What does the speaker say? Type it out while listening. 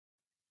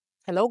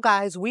Hello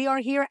guys, we are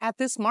here at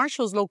this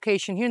Marshall's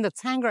location here in the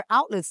Tanger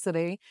outlets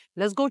today.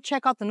 Let's go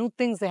check out the new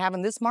things they have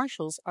in this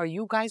Marshall's. Are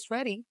you guys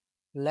ready?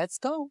 Let's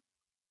go.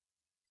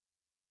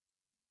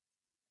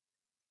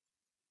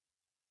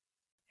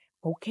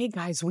 Okay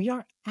guys, we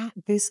are at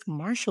this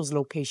Marshall's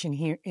location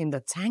here in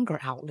the Tanger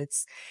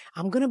outlets.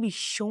 I'm going to be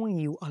showing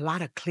you a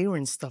lot of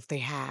clearance stuff they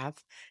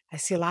have. I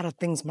see a lot of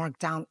things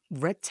marked down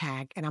red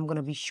tag, and I'm going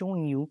to be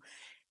showing you.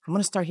 I'm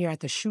going to start here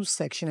at the shoe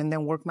section and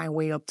then work my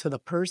way up to the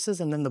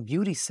purses and then the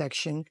beauty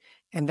section.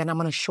 And then I'm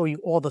going to show you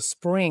all the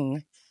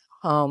spring.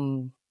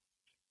 Um,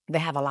 they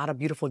have a lot of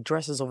beautiful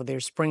dresses over there,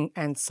 spring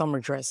and summer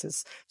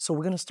dresses. So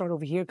we're going to start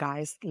over here,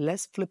 guys.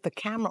 Let's flip the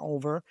camera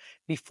over.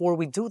 Before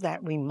we do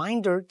that,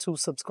 reminder to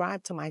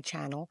subscribe to my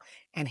channel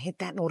and hit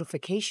that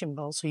notification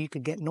bell so you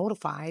could get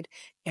notified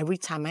every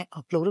time I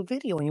upload a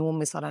video and you won't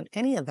miss out on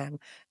any of them.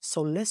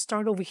 So let's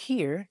start over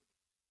here.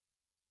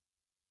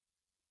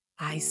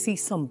 I see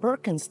some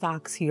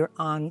Birkenstocks here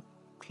on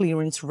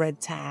clearance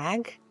red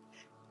tag,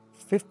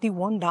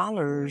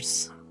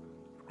 $51.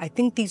 I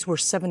think these were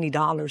 $70,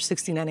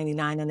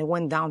 $69.99, and it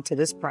went down to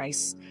this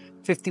price,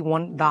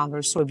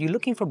 $51. So if you're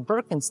looking for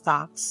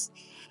Birkenstocks,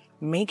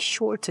 make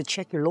sure to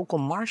check your local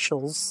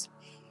Marshalls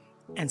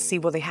and see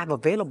what they have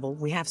available.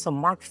 We have some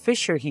Mark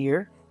Fisher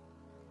here.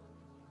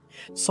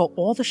 So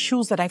all the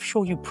shoes that I've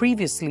showed you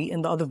previously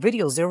in the other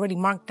videos, they're already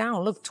marked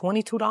down. Look,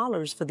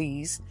 $22 for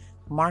these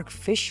Mark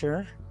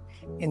Fisher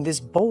in this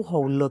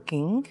boho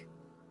looking,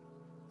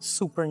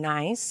 super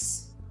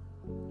nice.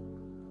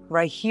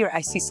 Right here,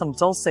 I see some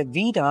Dulce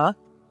Vita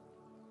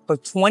for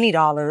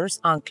 $20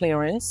 on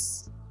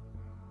clearance.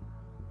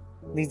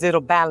 These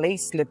little ballet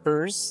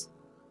slippers.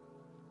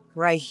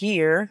 Right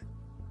here,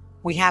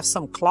 we have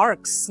some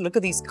Clarks. Look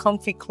at these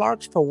comfy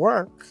Clarks for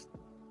work.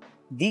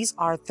 These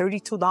are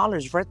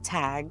 $32 red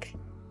tag.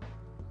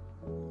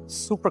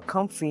 Super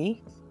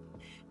comfy.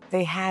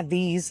 They have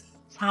these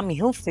Tommy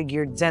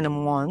Hilfiger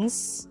denim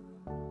ones.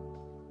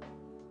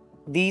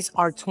 These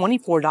are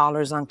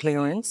 $24 on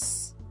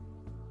clearance.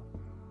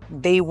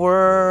 They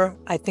were,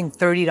 I think,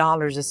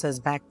 $30, it says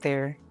back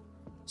there.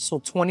 So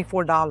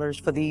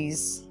 $24 for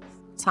these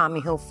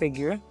Tommy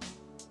Hilfiger.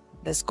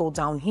 Let's go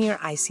down here.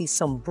 I see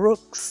some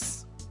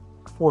Brooks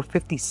for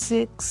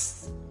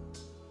 $56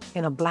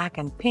 in a black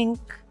and pink.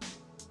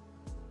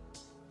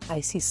 I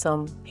see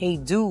some Hey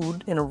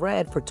Dude in a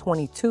red for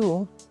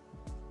 $22.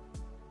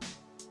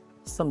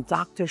 Some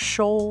Dr.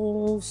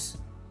 Scholl's,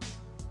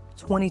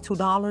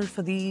 $22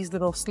 for these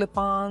little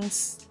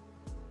slip-ons.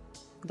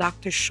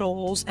 Dr.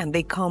 Scholl's, and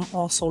they come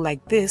also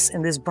like this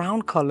in this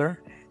brown color,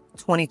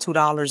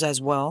 $22 as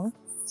well.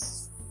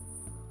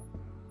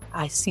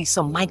 I see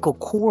some Michael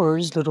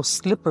Kors little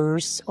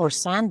slippers or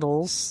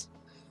sandals,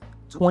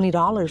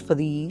 $20 for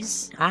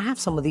these. I have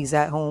some of these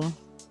at home.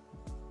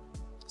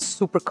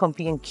 Super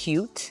comfy and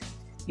cute.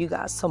 You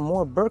got some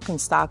more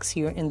Birkenstocks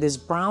here in this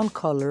brown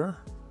color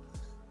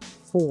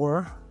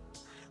for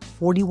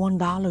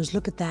 $41.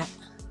 Look at that.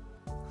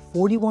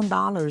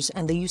 $41,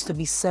 and they used to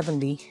be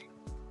 $70.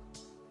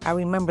 I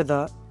remember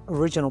the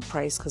original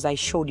price because I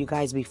showed you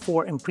guys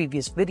before in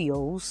previous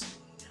videos.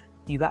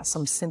 You got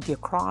some Cynthia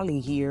Crawley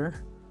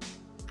here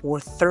for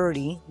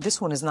 $30. This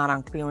one is not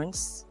on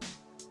clearance.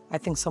 I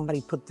think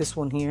somebody put this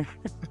one here.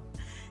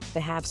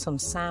 They have some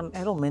Sam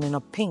Edelman in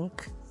a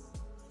pink.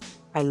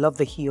 I love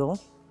the heel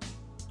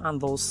on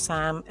those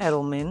Sam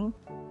Edelman.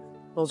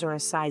 Those are a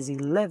size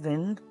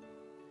 11.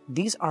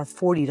 These are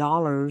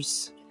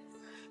 $40.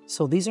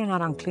 So these are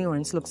not on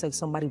clearance. Looks like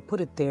somebody put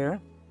it there.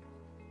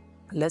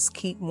 Let's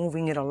keep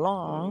moving it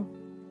along.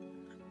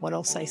 What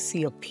else I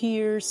see up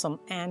here? Some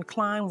Anne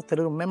Klein with the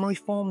little memory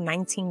foam,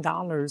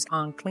 $19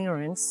 on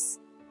clearance.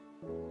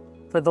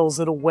 For those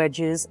little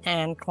wedges,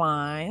 Anne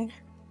Klein.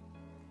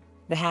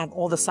 They have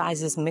all the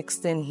sizes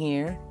mixed in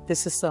here.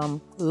 This is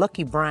some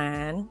Lucky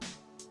brand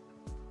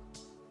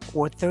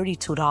for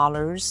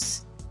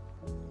 $32.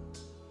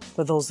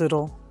 For those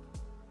little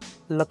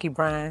Lucky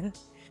brand.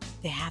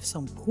 They have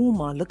some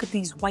Puma. Look at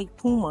these white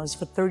Pumas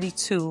for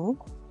 $32.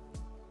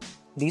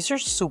 These are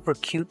super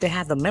cute. They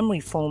have the memory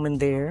foam in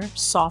there.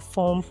 Soft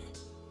foam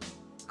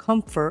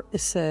comfort,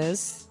 it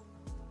says.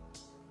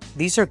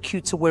 These are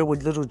cute to wear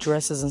with little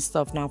dresses and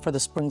stuff now for the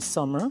spring,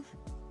 summer.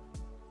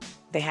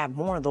 They have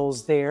more of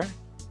those there.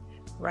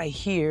 Right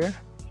here,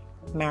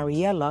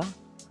 Mariella,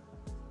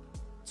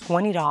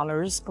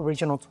 $20,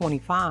 original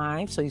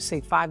 $25. So you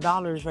save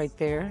 $5 right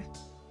there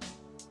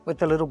with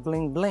the little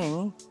bling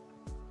bling.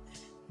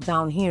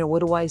 Down here, what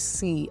do I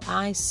see?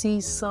 I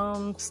see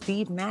some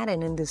Steve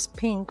Madden in this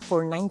pink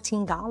for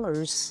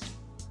 $19.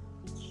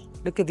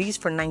 Look at these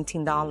for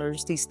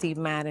 $19, these Steve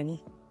Madden.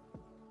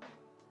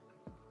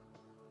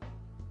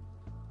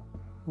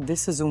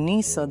 This is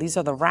Unisa. These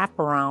are the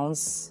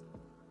wraparounds.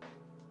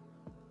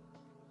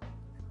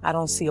 I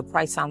don't see a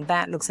price on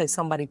that. Looks like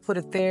somebody put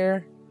it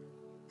there.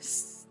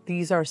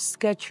 These are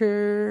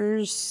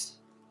Skechers.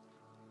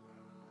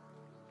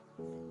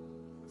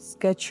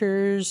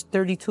 Skechers,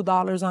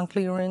 $32 on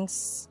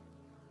clearance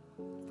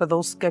for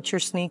those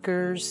Skechers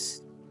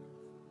sneakers.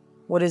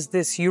 What is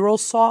this?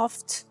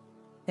 Eurosoft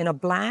in a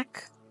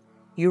black.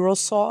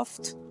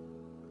 Eurosoft.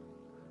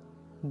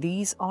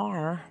 These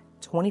are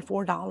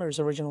 $24,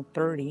 original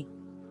 30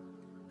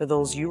 for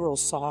those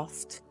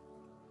Eurosoft.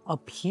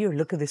 Up here,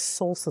 look at this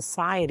Soul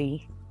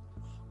Society,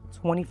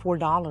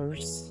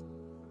 $24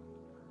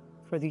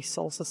 for these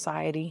Soul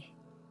Society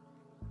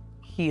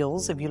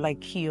heels, if you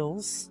like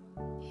heels.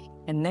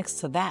 And next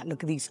to that,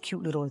 look at these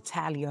cute little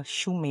Italia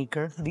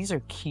Shoemaker. These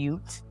are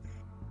cute.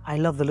 I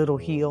love the little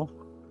heel.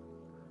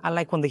 I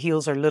like when the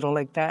heels are little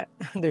like that.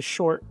 They're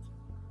short.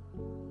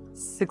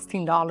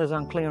 $16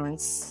 on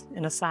clearance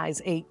in a size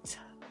 8.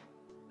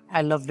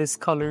 I love these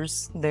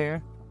colors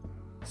there.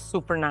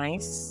 Super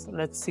nice.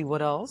 Let's see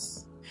what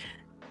else.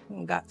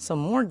 Got some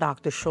more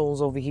Dr.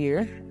 Scholl's over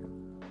here.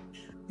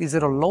 These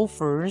little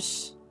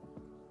loafers.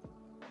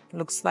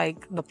 Looks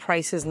like the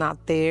price is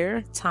not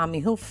there.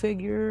 Tommy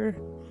Hilfiger,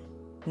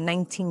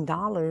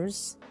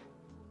 $19.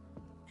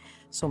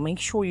 So make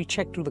sure you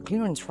check through the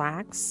clearance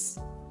racks.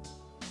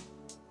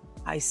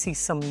 I see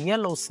some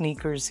yellow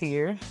sneakers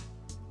here.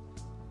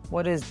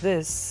 What is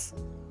this?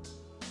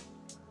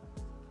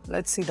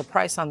 Let's see the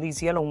price on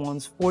these yellow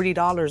ones.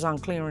 $40 on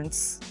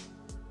clearance.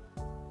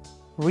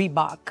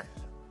 Reebok.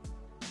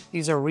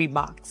 These are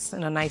Reeboks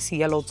in a nice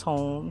yellow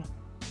tone.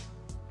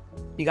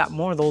 You got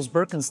more of those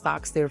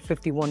Birkenstocks there,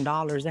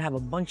 $51. They have a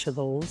bunch of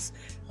those.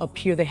 Up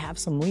here they have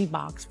some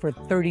Reeboks for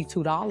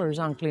 $32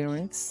 on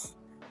clearance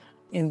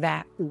in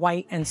that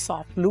white and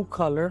soft blue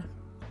color.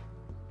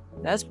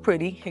 That's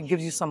pretty. It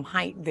gives you some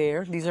height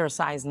there. These are a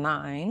size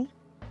 9.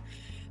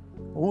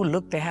 Oh,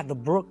 look, they have the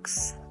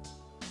Brooks.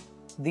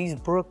 These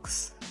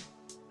Brooks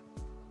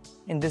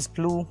in this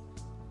blue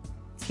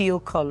teal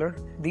color.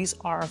 These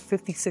are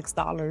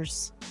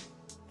 $56.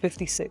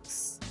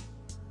 $56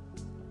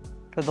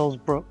 for those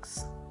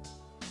Brooks.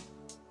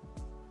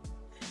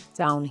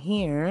 Down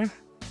here,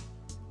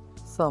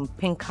 some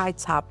pink high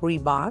top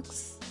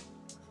Reeboks.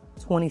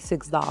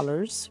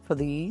 $26 for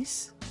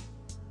these.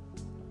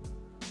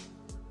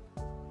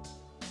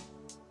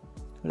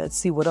 Let's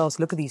see what else.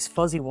 Look at these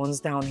fuzzy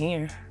ones down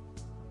here.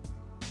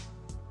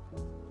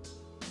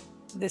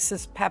 This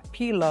is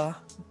Papilla,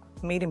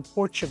 made in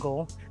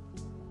Portugal.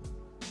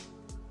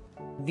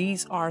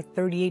 These are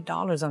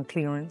 $38 on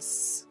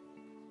clearance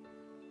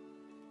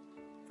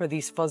for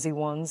these fuzzy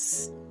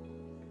ones.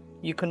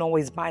 You can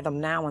always buy them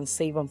now and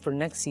save them for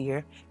next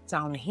year.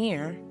 Down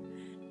here,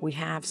 we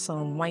have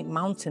some White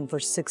Mountain for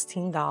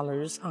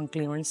 $16 on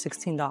clearance,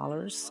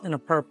 $16 in a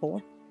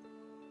purple.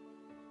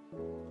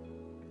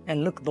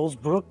 And look, those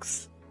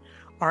Brooks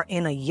are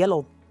in a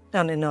yellow,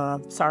 and in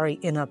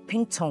a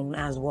pink tone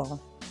as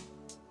well.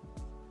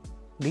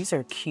 These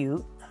are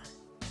cute.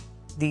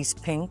 These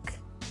pink,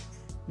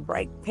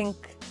 bright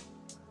pink,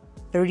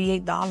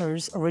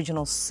 $38,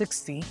 original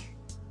 $60.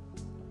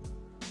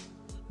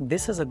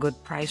 This is a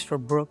good price for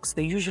Brooks.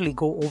 They usually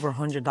go over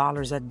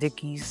 $100 at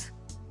Dickies.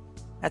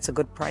 That's a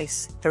good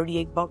price.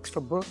 $38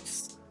 for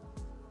Brooks.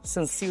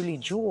 Sincerely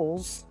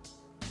Jewels.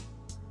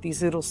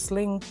 These little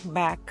sling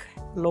back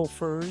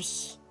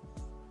loafers.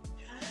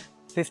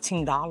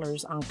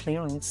 $15 on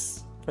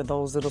clearance for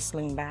those little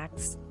sling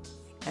backs.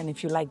 And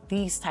if you like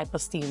these type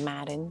of Steve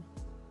Madden,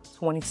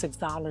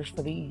 $26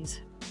 for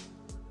these.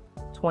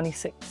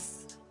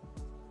 $26.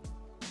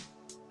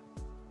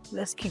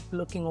 Let's keep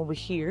looking over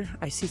here.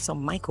 I see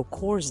some Michael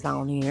Kors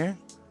down here.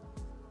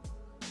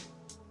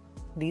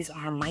 These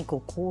are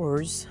Michael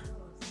Kors.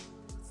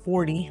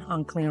 $40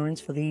 on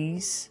clearance for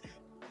these.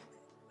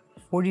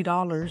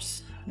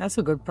 $40. That's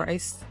a good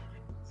price.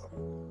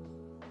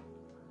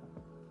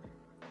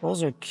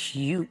 Those are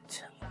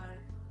cute.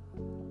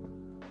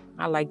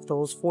 I like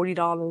those.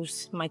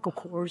 $40, Michael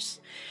Kors.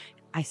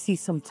 I see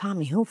some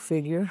Tommy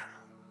Hilfiger.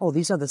 Oh,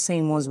 these are the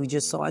same ones we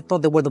just saw. I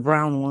thought they were the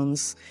brown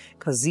ones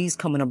because these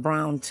come in a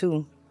brown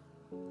too.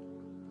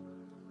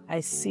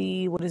 I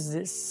see, what is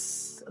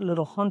this?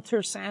 Little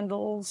Hunter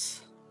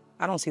sandals.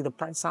 I don't see the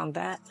price on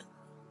that.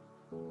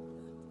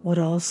 What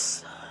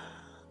else?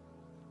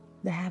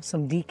 They have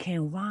some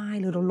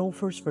DKNY little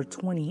loafers for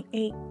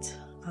 $28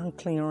 on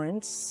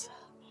clearance.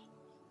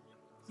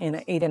 And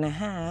an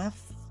 8.5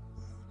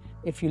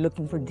 if you're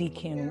looking for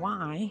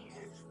DKNY.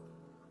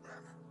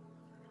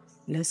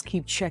 Let's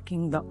keep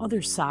checking the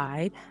other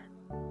side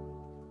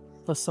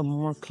for some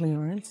more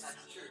clearance.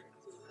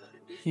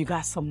 You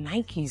got some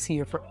Nikes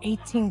here for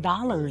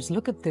 $18.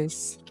 Look at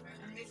this.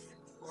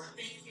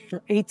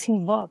 For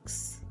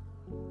 $18.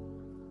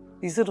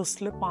 These little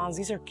slip-ons,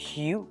 these are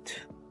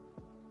cute.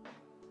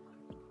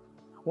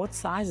 What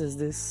size is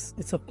this?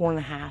 It's a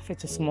 4.5.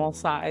 It's a small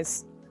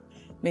size.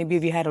 Maybe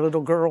if you had a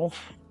little girl.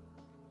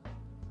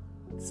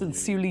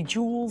 Sincerely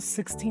Jewels,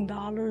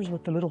 $16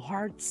 with the little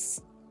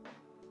hearts.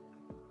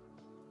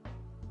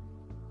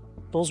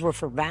 Those were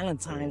for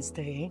Valentine's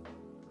Day.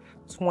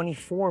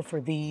 $24 for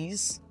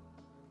these.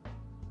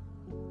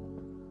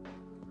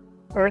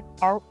 Earth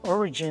Art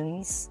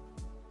Origins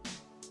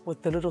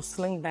with the little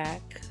sling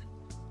back.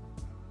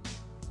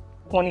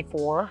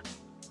 $24.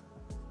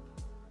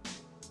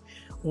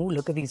 Oh,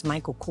 look at these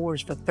Michael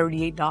Kors for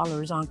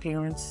 $38 on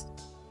clearance.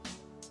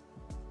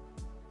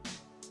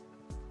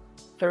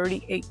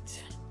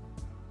 $38.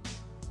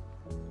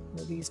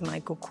 These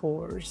Michael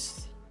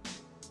Kors.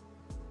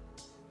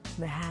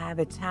 They have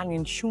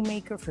Italian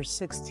Shoemaker for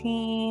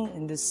 16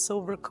 in this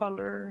silver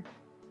color.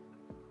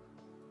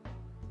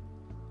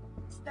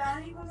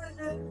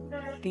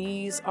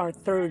 These are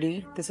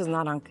 30. This is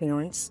not on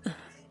clearance.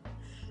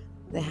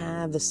 They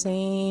have the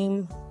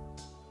same.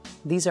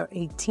 These are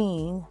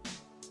 18.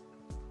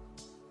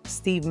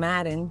 Steve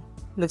Madden.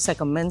 Looks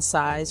like a men's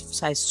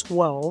size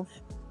 12.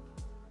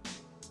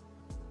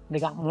 They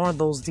got more of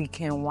those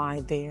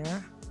DKNY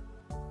there.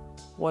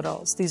 What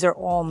else? These are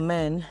all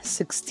men.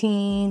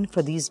 16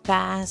 for these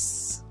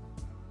Bass.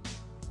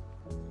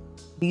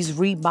 These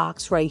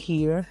Reeboks right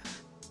here.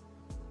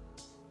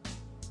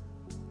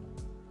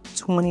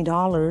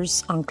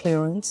 $20 on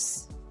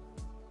clearance.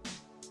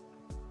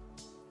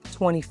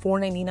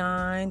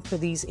 $24.99 for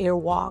these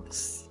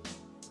Airwalks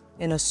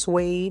in a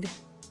suede.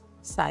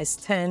 Size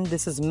 10.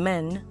 This is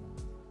men.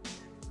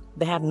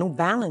 They have New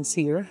Balance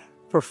here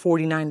for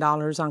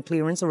 $49 on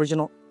clearance.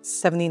 Original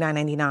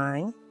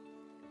 $79.99.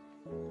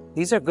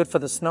 These are good for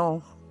the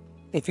snow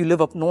if you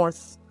live up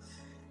north.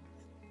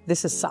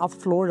 This is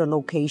South Florida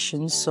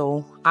location,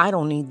 so I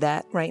don't need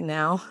that right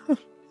now.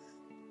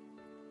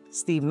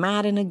 Steve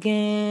Madden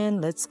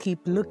again. Let's keep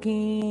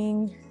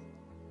looking.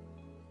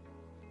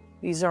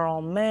 These are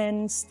all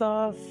men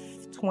stuff.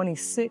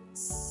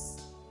 26.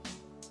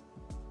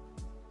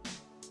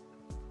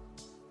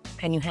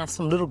 And you have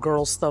some little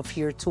girl stuff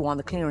here too on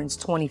the clearance.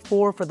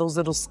 24 for those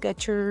little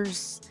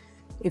Skechers.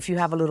 If you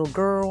have a little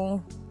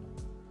girl.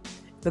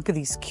 Look at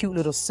these cute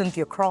little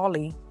Cynthia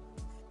Crawley.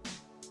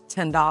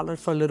 $10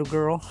 for a little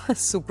girl.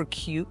 Super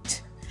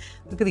cute.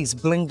 Look at these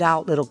blinged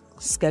out little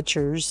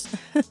Skechers.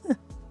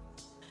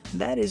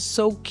 That is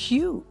so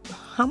cute.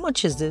 How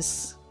much is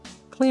this?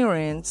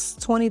 Clearance.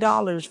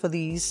 $20 for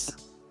these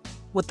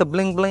with the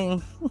bling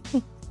bling.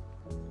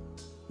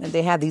 And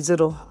they have these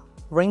little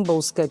rainbow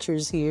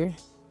Skechers here.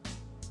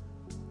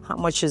 How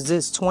much is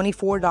this?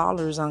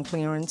 $24 on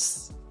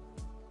clearance.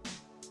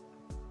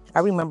 I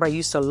remember I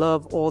used to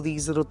love all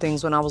these little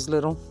things when I was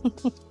little.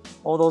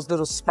 All those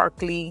little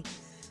sparkly.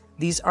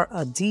 These are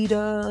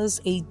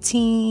Adidas,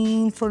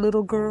 18 for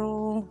little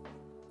girl.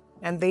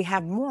 And they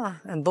have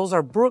more. And those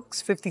are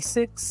Brooks,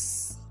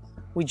 56.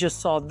 We just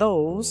saw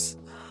those.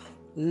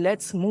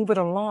 Let's move it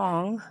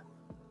along.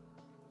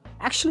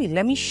 Actually,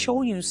 let me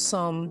show you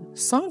some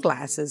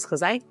sunglasses,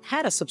 because I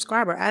had a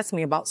subscriber ask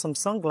me about some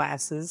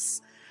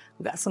sunglasses.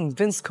 We got some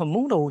Vince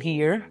Camuto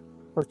here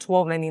for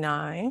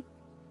 $12.99.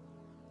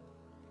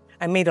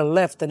 I made a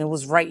left and it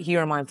was right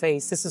here on my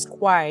face. This is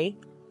Quai,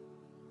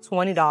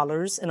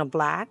 $20 in a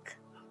black.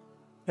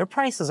 Their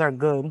prices are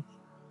good.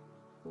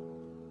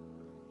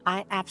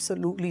 I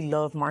absolutely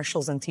love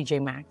Marshalls and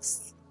TJ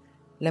Maxx.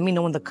 Let me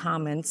know in the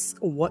comments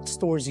what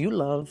stores you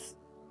love.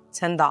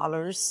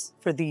 $10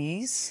 for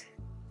these.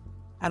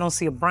 I don't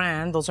see a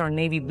brand. Those are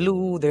navy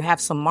blue. They have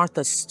some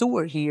Martha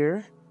Stewart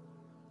here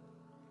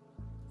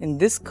in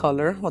this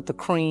color with the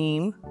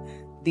cream.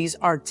 These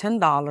are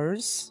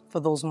 $10 for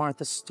those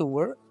Martha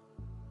Stewart.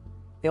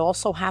 They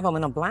also have them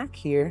in a black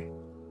here.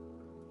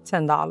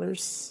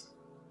 $10.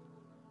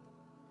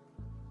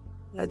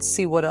 Let's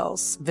see what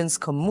else. Vince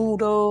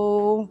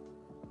Camuto.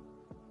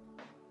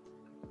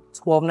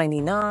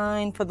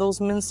 $12.99 for those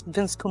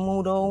Vince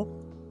Camuto.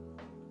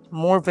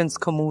 More Vince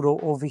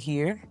Camuto over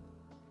here.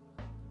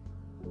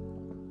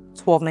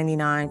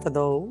 $12.99 for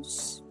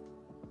those.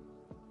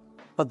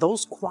 But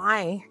those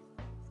Quai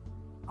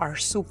are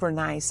super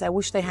nice. I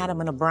wish they had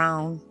them in a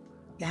brown.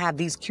 They have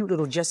these cute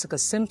little Jessica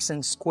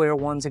Simpson square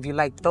ones if you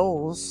like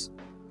those.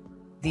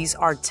 These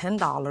are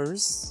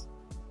 $10.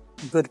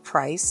 Good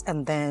price.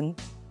 And then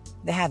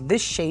they have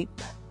this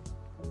shape.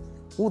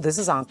 Ooh, this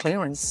is on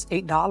clearance.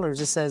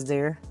 $8 it says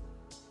there.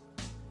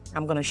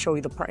 I'm going to show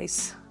you the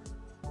price.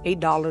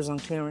 $8 on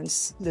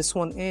clearance. This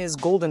one is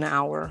golden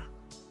hour.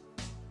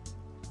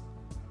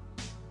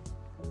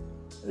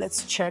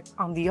 Let's check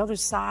on the other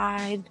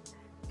side,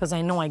 because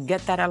I know I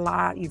get that a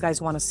lot. You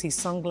guys want to see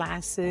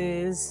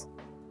sunglasses.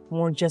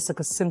 More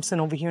Jessica Simpson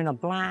over here in a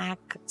black,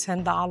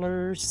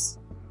 $10.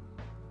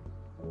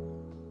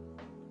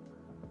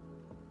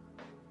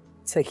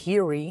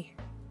 Tahiri,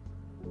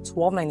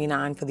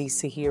 $12.99 for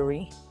these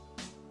Tahiri.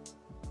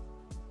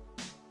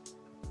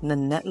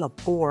 Nanette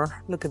Lepore,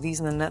 look at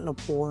these Nanette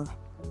Lepore,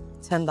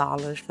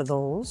 $10 for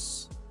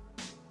those.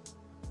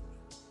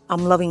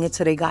 I'm loving it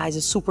today, guys.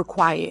 It's super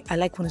quiet. I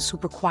like when it's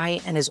super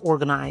quiet and it's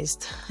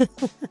organized.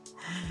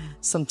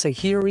 Some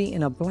Tahiri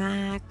in a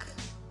black.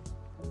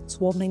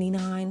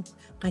 $12.99.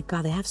 My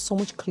God, they have so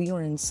much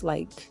clearance,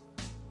 like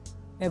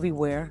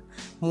everywhere.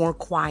 More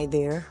Quai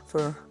there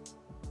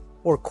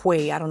or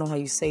Quai. I don't know how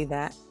you say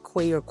that.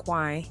 Quai or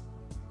Quai.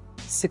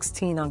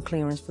 16 on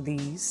clearance for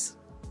these.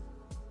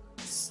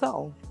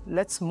 So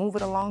let's move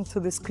it along to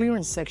this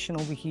clearance section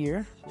over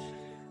here.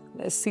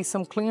 Let's see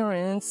some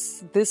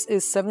clearance. This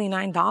is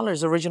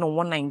 $79, original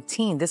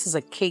 $119. This is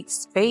a Kate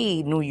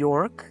Spade, New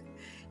York.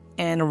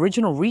 And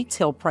original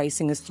retail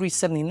pricing is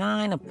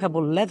 $379, a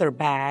pebble leather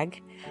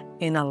bag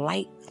in a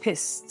light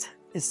pist,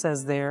 it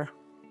says there.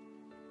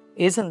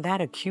 Isn't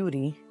that a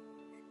cutie?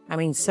 I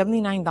mean,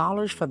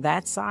 $79 for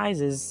that size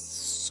is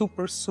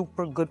super,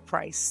 super good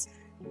price.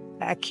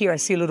 Back here, I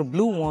see a little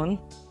blue one.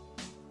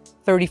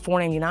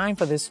 $34.99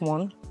 for this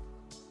one.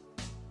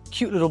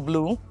 Cute little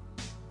blue.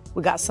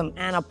 We got some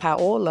Anna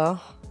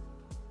Paola.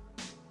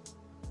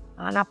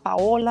 Anna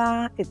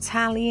Paola,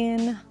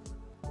 Italian.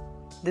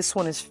 This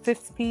one is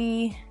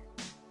 $50.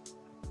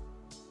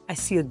 I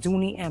see a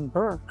Dooney and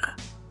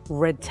Burke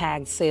red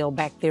tag sale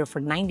back there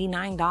for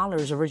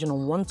 $99. Original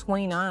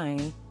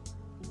 $129.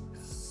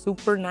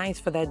 Super nice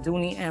for that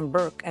Dooney and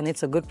Burke, and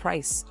it's a good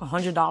price,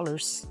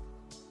 $100.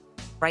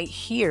 Right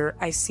here,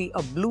 I see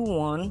a blue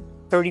one,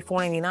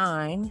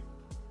 $34.99.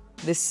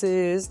 This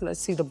is, let's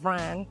see the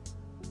brand.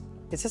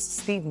 Is this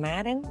Steve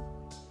Madden?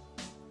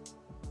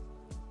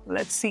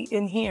 Let's see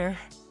in here.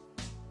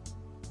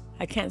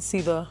 I can't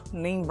see the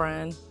name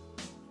brand.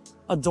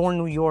 Adorn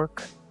New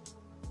York.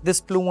 This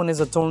blue one is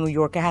Adorn New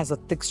York. It has the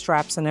thick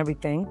straps and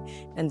everything.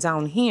 And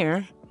down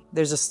here,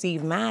 there's a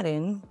Steve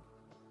Madden,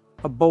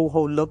 a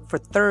boho look for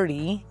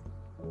 $30.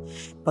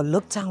 But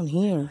look down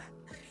here.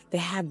 They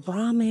have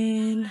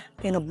Brahmin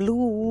in a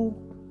blue.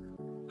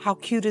 How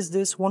cute is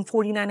this?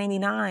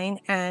 $149.99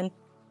 and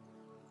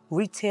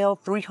retail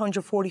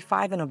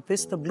 $345 in a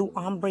Vista Blue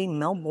Ombre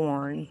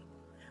Melbourne.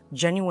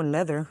 Genuine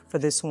leather for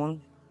this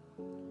one.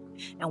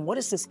 And what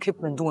is this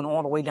Kipling doing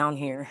all the way down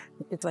here?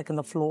 It's like in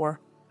the floor.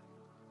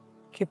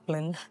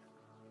 Kipling.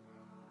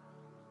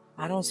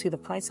 I don't see the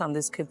price on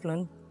this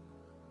Kipling.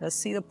 Let's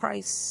see the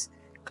price.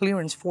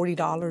 Clearance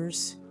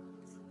 $40.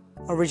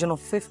 Original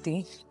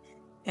 $50.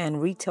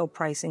 And retail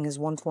pricing is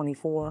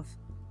 $124.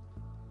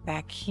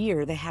 Back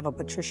here, they have a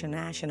Patricia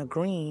Nash in a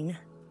green.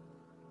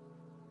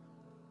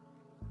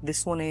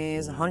 This one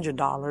is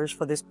 $100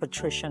 for this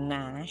Patricia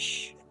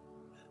Nash.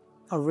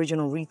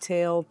 Original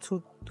retail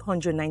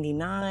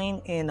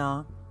 $299 in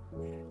a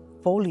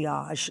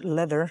foliage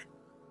leather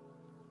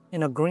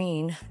in a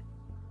green.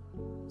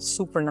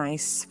 Super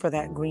nice for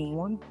that green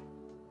one.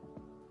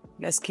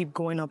 Let's keep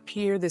going up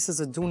here. This is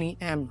a Dooney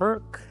and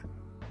Burke.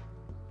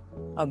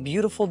 A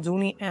beautiful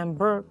Dooney and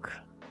Burke.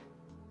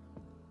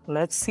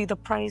 Let's see the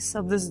price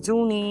of this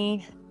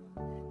Dooney.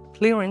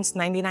 Clearance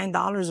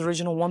 $99,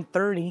 original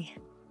 $130.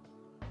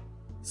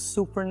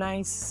 Super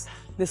nice.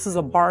 This is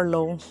a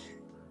Barlow.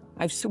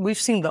 We've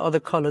seen the other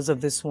colors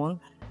of this one.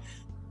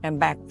 And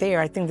back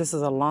there, I think this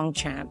is a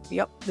Longchamp.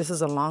 Yep, this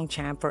is a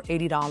Longchamp for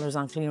 $80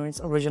 on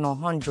clearance, original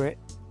 $100.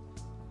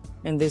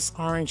 In this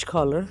orange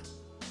color.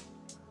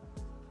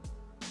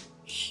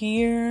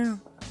 Here,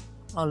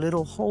 a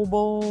little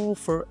hobo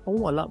for,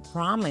 oh, a lot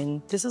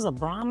Brahmin. This is a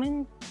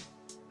Brahmin?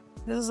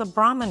 This is a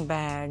Brahmin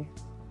bag.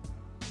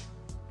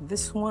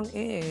 This one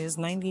is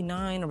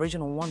 $99,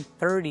 original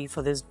 $130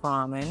 for this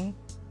Brahmin.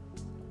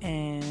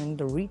 And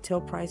the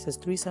retail price is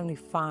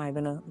 $375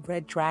 in a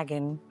red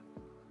dragon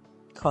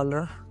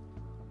color.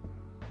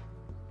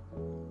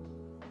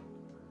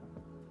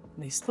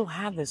 They still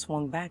have this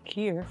one back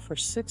here for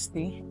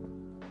 $60.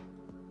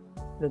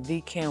 The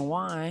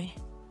DKNY,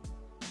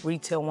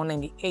 retail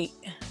 $198.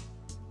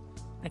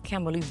 I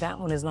can't believe that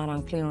one is not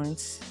on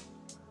clearance.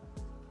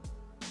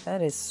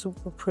 That is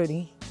super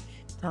pretty.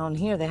 Down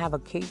here, they have a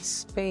Kate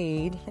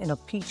Spade in a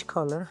peach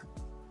color.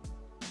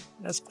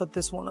 Let's put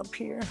this one up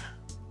here.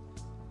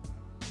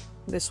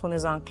 This one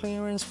is on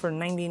clearance for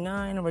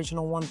 $99,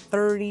 original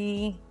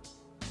 $130.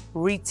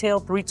 Retail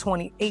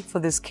 $328 for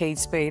this Kate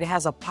Spade. It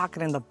has a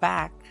pocket in the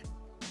back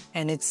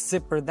and it's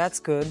zippered. That's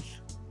good.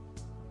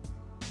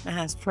 It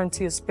has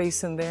plenty of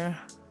space in there.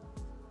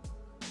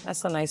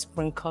 That's a nice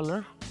spring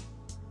color.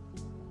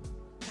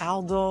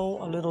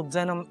 Aldo, a little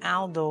denim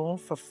Aldo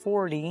for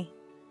 $40.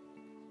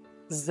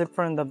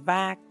 Zipper in the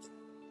back.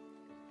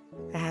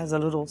 It has a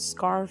little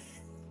scarf.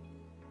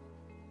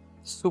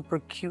 Super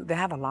cute. They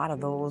have a lot of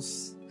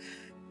those.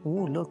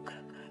 Ooh, look.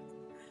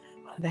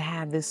 They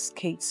have this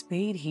Kate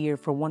Spade here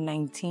for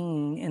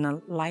 $119 in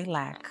a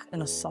lilac,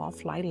 in a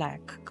soft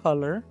lilac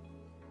color.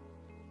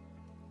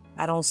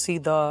 I don't see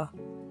the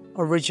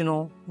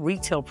original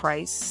retail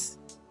price.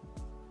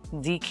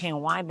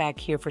 DKNY back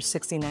here for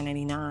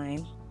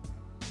 $69.99.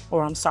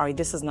 Or I'm sorry,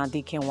 this is not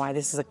DKNY.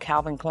 This is a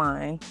Calvin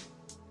Klein.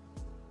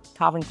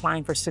 Calvin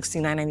Klein for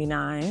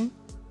 $69.99.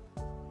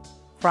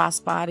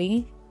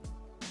 Crossbody.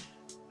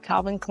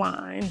 Calvin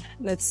Klein.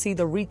 Let's see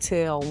the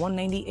retail,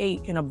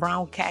 $198 in a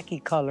brown khaki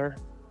color.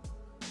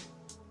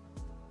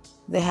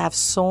 They have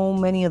so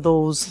many of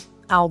those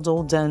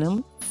Aldo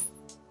denim.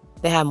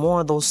 They have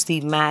more of those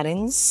Steve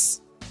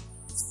Maddens.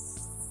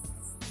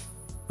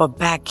 But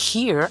back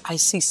here, I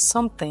see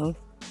something.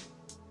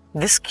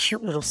 This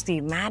cute little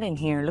Steve Madden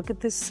here. Look at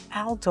this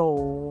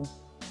Aldo.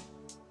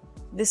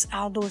 This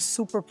Aldo is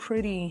super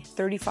pretty,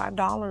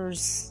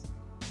 $35.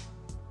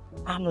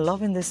 I'm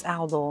loving this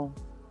Aldo.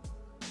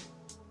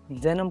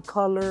 Denim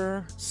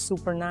color,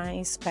 super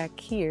nice. Back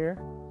here,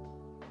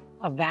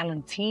 a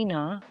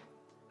Valentina,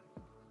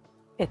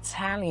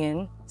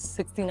 Italian,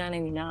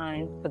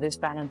 $69.99 for this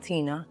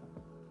Valentina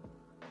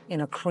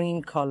in a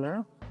cream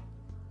color.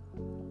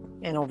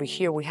 And over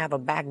here we have a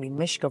Bagley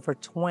Mishka for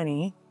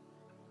 $20.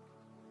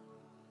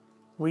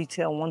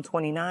 Retail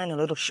 $129, a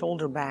little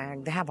shoulder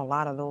bag. They have a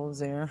lot of those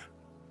there.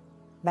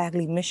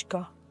 Bagley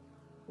Mishka.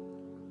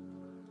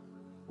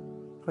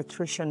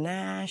 Patricia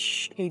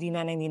Nash,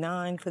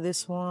 $89.99 for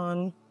this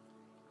one.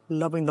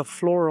 Loving the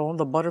floral,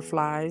 the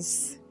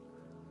butterflies.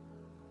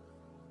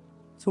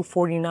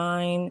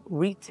 $249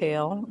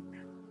 retail.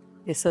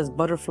 It says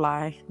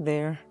butterfly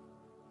there.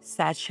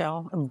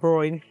 Satchel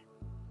embroidered.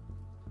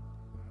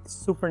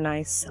 Super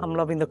nice. I'm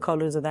loving the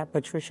colors of that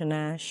Patricia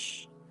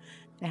Nash.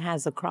 It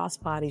has the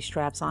crossbody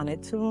straps on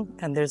it too.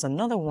 And there's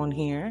another one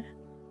here.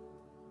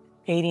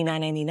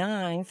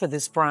 $89.99 for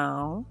this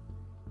brown.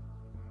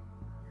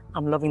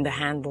 I'm loving the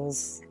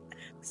handles.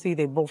 See,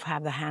 they both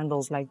have the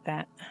handles like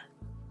that.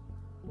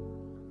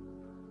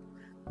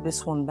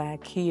 This one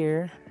back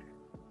here,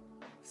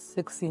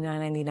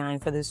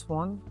 $69.99 for this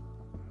one.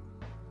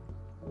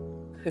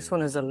 This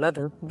one is a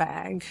leather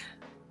bag.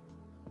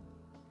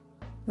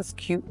 That's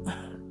cute.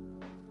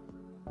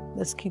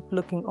 Let's keep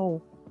looking.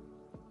 Oh,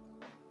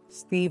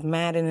 Steve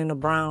Madden in a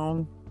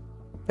brown,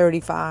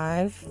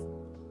 $35.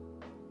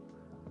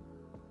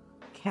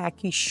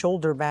 Khaki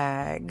shoulder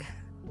bag.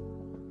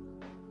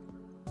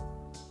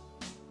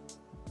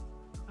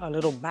 A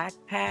little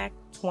backpack,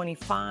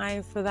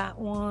 $25 for that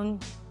one.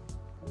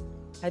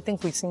 I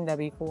think we've seen that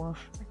before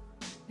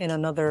in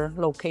another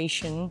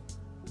location.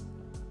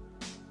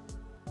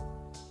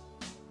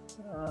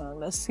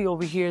 Let's see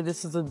over here.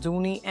 This is a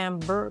Dooney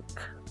and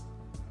Burke.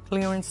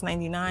 Clearance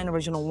 $99,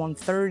 original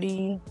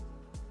 $130.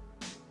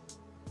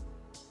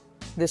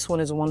 This one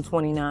is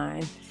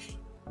 $129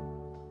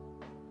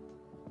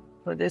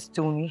 for this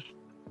Dooney.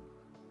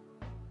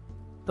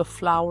 The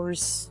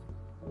flowers.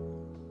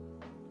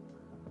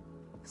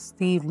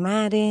 Steve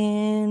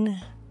Madden.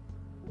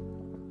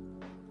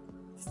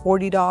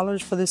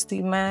 $40 for this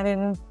Steve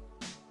Madden.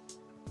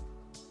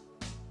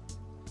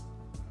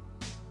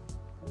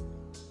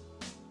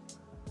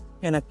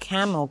 In a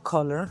camel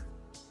color.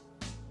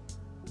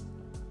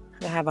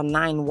 They have a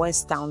 9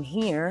 West down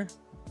here.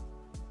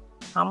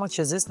 How much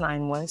is this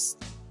 9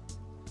 West?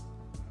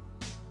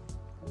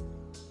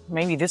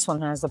 Maybe this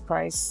one has the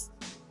price.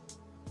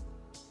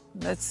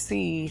 Let's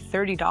see,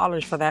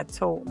 $30 for that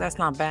tote. That's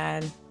not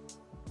bad.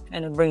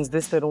 And it brings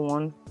this little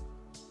one.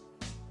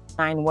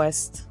 9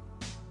 West.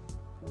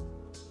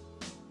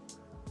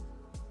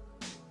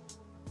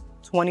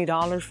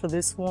 $20 for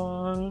this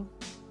one.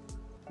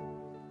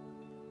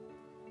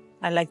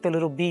 I like the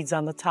little beads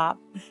on the top.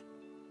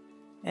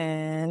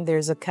 And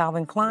there's a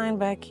Calvin Klein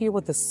back here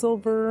with the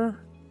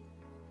silver.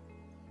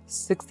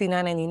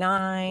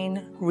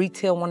 $69.99.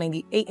 Retail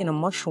 $188 in a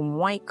mushroom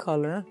white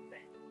color.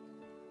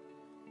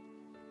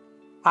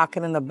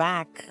 Pocket in the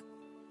back.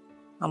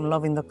 I'm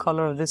loving the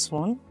color of this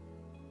one.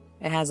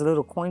 It has a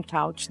little coin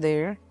pouch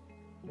there.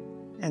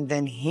 And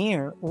then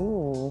here,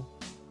 ooh.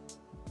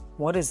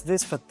 What is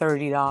this for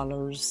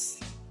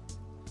 $30?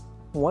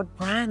 What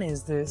brand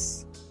is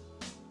this?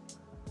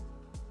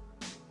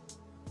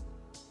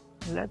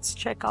 Let's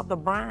check out the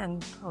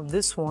brand of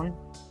this one.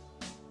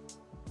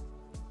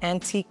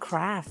 Antique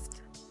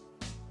Craft.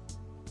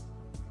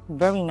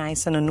 Very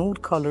nice, and a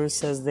nude color, it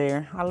says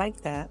there. I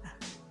like that.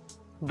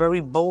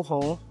 Very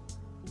boho.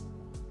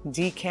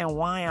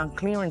 DKNY on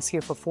clearance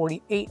here for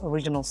 $48,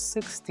 original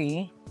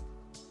 $60.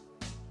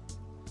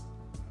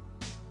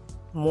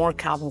 More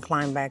Calvin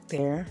Klein back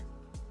there.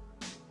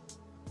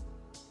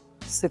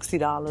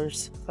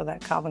 $60 for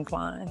that Calvin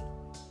Klein.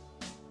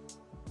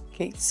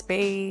 Kate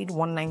Spade,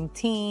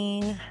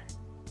 $119.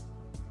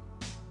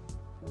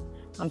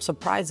 I'm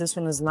surprised this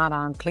one is not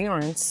on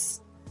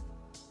clearance.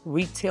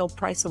 Retail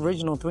price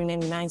original,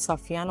 $3.99,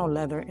 Saffiano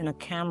leather in a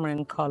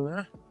Cameron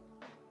color.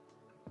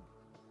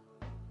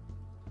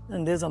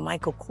 And there's a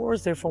Michael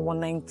Kors there for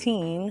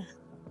 $119.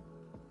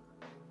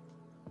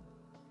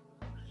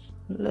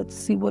 Let's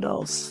see what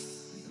else.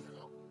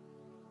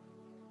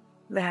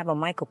 They have a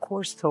Michael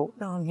Kors tote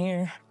down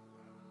here.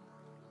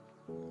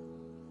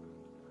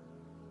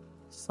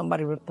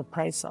 Somebody ripped the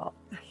price off.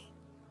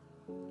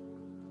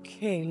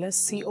 Okay, let's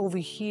see over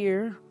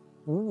here.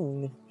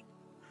 Ooh,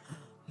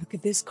 look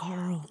at this,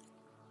 Carl.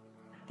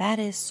 That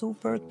is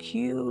super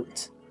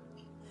cute.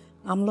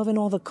 I'm loving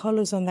all the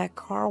colors on that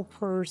Carl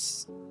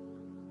purse.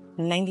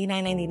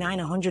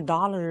 $99.99,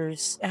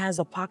 $100. It has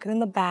a pocket in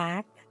the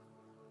back.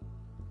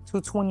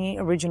 $228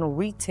 original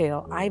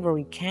retail,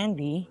 ivory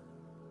candy.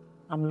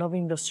 I'm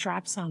loving the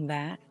straps on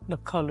that. The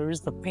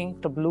colors, the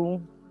pink, the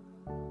blue.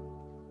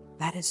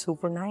 That is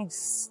super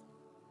nice.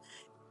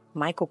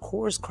 Michael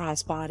Kors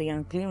crossbody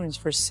on clearance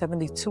for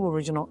 $72,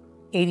 original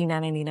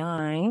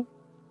 $89.99.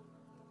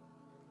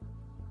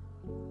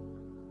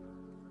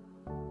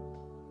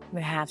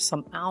 They have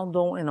some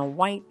Aldo in a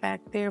white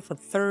back there for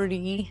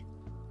 $30.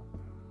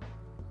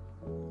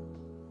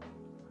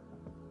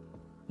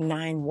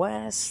 9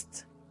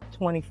 West,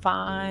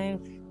 $25.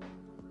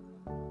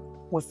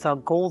 With a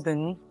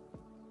golden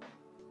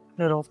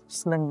little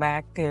sling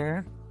back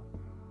there.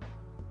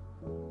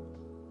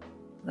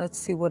 Let's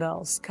see what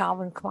else.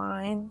 Calvin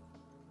Klein,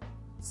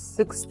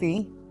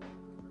 $60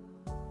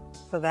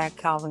 for that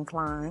Calvin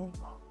Klein.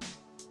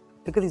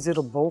 Look at these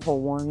little boho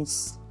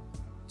ones.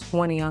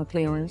 $20 on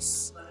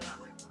clearance.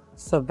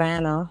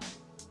 Savannah,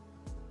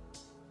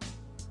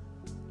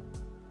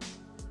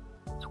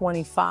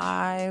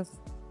 $25.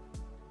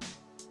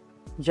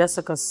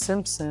 Jessica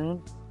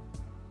Simpson,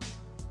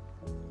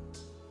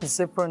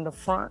 zipper in the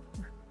front.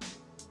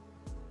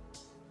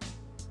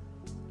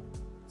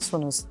 This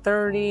one is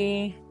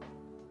 $30.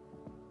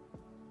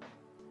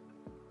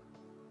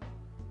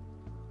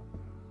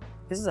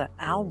 This is an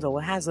Aldo.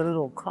 It has a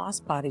little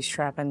crossbody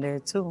strap in there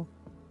too.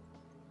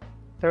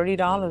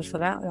 $30 for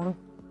that one.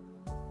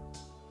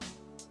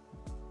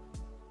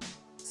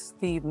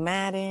 Steve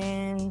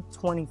Madden,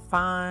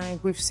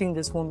 $25. We've seen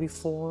this one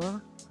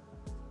before.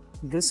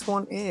 This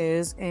one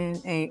is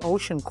in a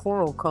ocean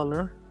coral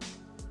color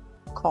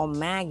called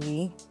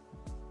Maggie.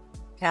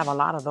 I have a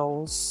lot of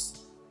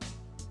those.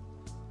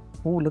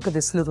 Ooh, look at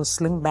this little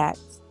sling back.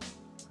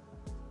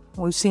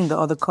 We've seen the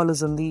other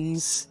colors in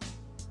these.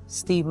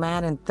 Steve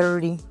Madden,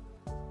 $30.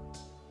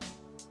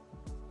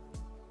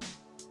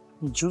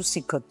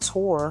 Juicy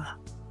Couture.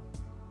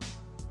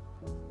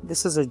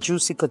 This is a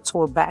Juicy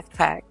Couture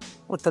backpack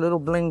with a little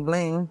bling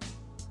bling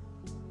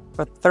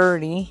for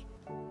 $30.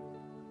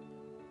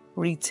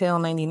 Retail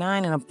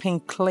 $99 in a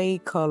pink clay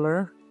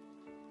color.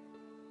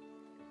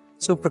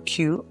 Super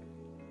cute.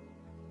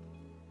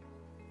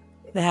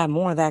 They have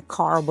more of that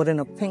car, but in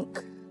a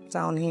pink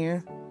down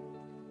here.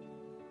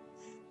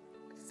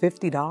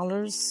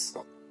 $50.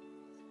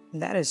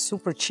 That is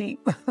super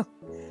cheap.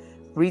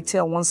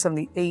 Retail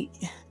 $178.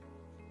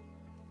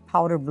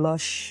 Powder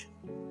blush.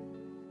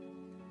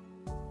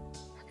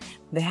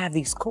 They have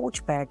these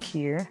Coach back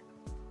here.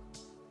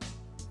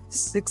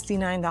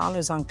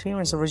 $69 on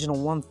clearance, original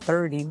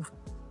 $130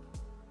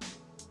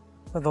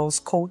 for those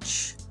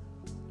Coach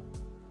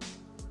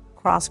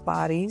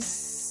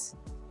crossbodies.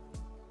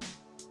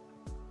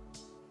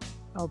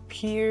 Up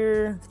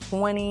here,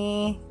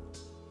 $20,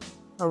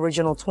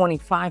 original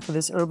 $25 for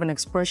this Urban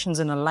Expressions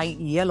in a light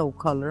yellow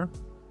color.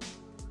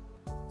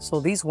 So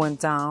these went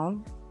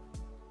down.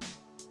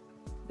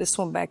 This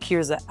one back here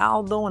is an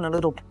Aldo in a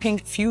little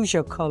pink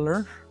fuchsia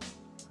color,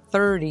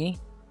 $30.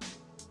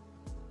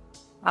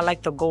 I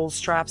like the gold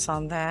straps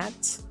on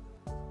that.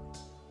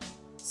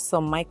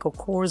 Some Michael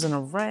Kors in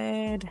a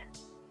red.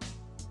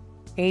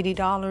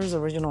 $80,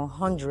 original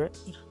 $100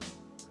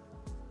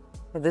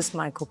 for this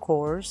Michael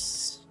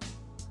Kors.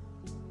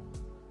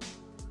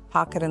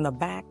 Pocket in the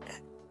back.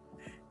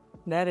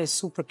 That is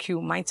super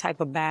cute. My type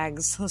of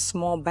bags,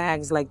 small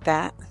bags like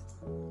that.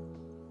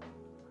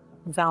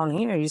 Down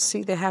here, you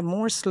see they have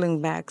more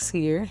slingbacks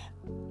here.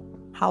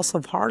 House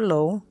of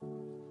Harlow.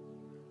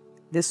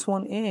 This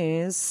one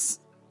is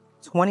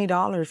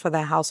 $20 for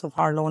that House of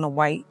Harlow in a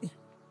white.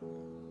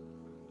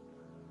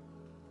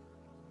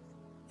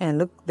 And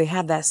look, they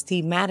have that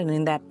Steve Madden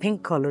in that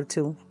pink color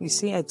too. You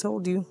see, I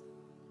told you.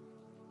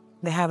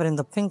 They have it in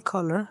the pink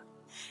color.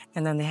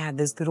 And then they have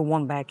this little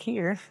one back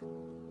here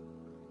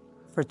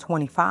for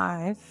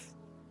 $25.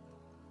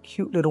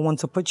 Cute little one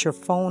to put your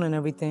phone and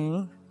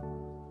everything.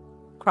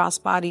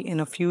 Crossbody in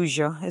a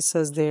fuchsia, it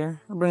says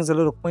there. It brings a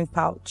little coin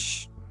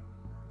pouch.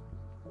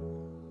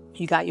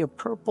 You got your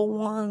purple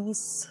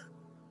ones.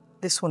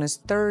 This one is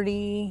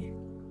 $30.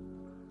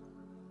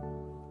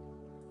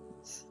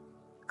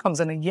 Comes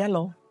in a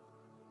yellow.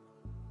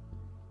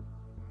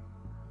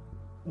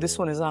 This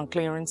one is on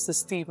clearance. The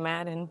Steve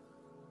Madden,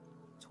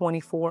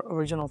 $24,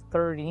 original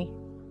 $30.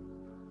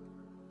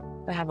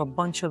 I have a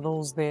bunch of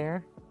those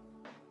there.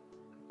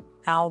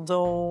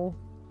 Aldo,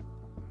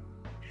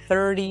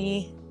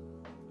 $30.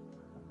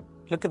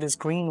 Look at this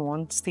green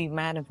one, Steve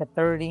Madden for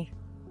 $30.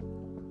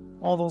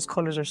 All those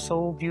colors are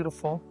so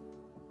beautiful.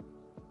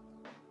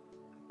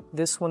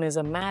 This one is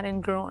a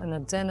Madden girl in a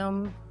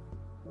denim.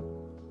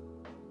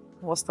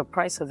 What's the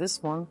price of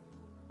this one?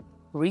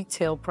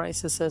 Retail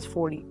price, it says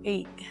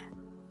 $48.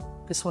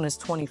 This one is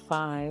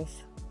 $25.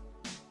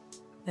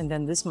 And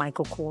then this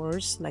Michael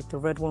Kors, like the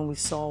red one we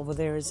saw over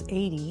there, is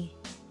 $80.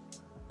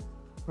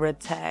 Red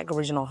tag,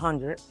 original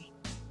 $100.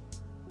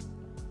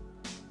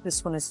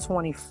 This one is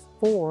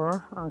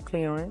 $24 on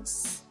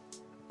clearance.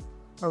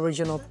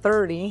 Original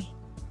 $30.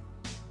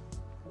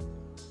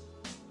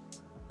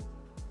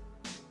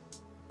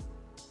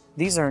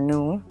 These are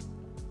new.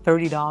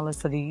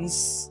 $30 for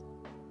these.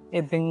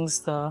 It brings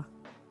the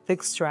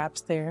thick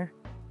straps there.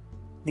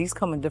 These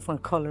come in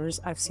different colors.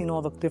 I've seen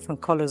all the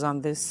different colors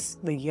on this.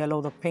 The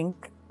yellow, the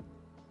pink.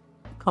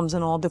 Comes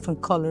in all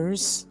different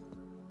colors.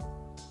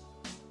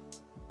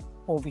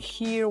 Over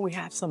here, we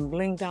have some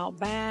blinged out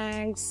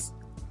bags.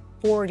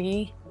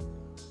 $40.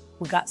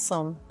 We got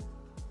some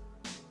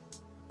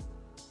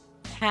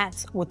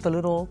hats with the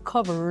little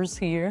covers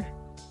here.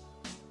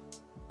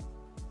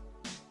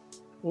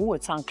 Ooh,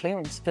 it's on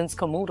clearance. Vince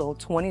Camuto,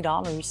 $20.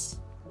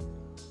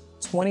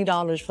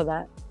 $20 for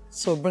that.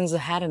 So it brings a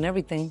hat and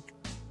everything.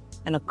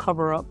 And a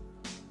cover up.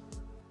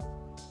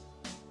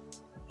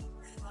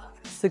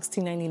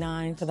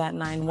 $16.99 for that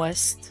 9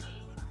 West.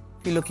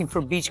 If you're looking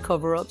for beach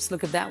cover-ups,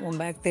 look at that one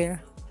back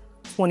there.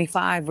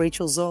 $25,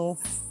 Rachel Zoe.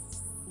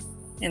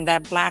 In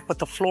that black with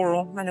the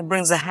floral, and it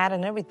brings a hat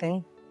and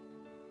everything.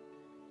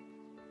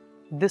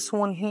 This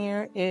one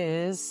here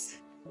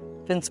is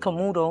Vince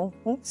Camuto.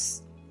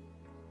 Oops.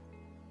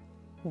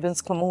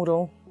 Vince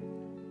Camuto.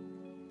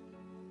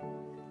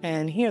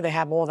 And here they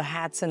have all the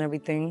hats and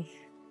everything.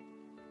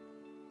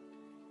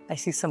 I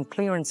see some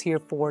clearance here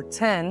for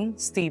 $10.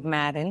 Steve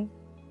Madden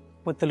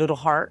with the little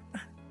heart.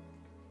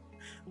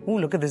 Ooh,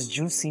 look at this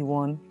juicy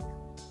one.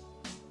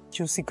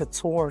 Juicy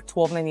Couture,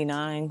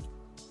 $12.99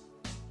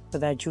 for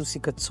that Juicy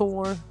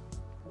Couture.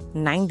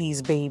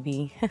 90s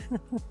baby.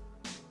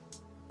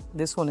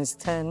 This one is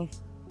 $10.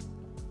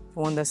 The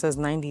one that says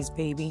 90s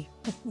baby.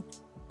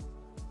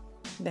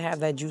 They have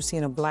that Juicy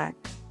in a black.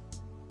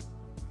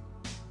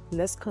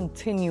 Let's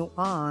continue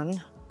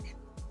on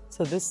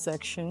to this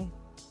section.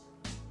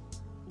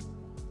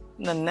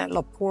 Nanette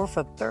Lepore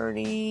for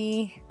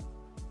 $30.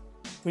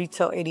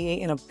 Retail $88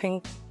 in a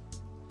pink.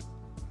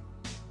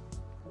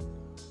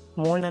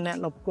 More Nanette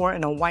Lepore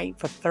in a white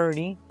for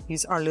 $30.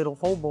 These are little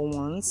hobo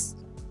ones.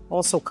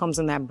 Also comes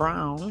in that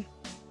brown.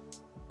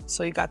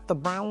 So you got the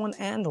brown one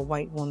and the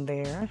white one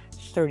there.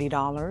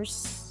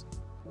 $30.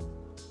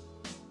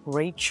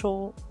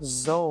 Rachel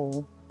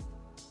Zoe.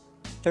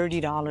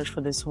 $30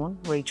 for this one.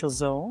 Rachel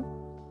Zoe.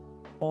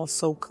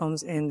 Also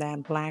comes in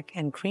that black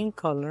and cream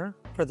color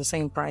for the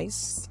same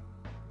price.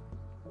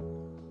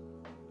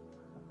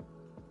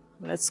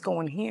 Let's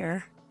go in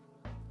here.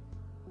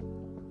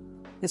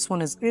 This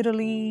one is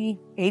Italy.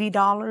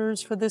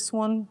 $80 for this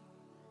one.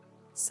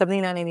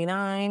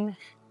 $79.89.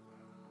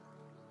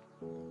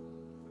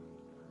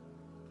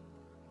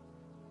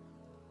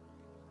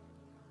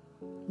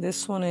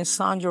 This one is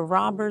Sandra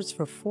Roberts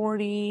for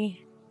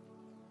 $40.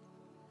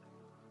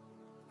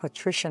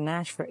 Patricia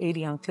Nash for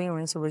 $80 on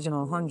clearance,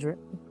 original $100.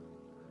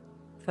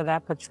 For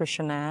that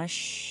Patricia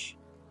Nash.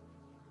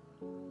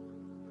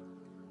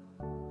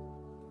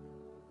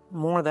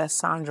 More of that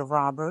Sandra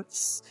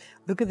Roberts.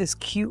 Look at this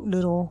cute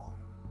little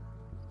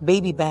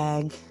baby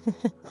bag.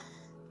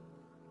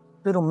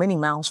 Little Minnie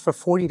Mouse for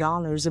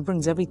 $40. It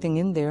brings everything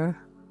in there.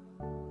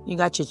 You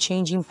got your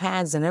changing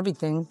pads and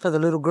everything for the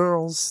little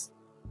girls.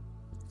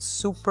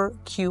 Super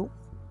cute.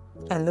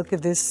 And look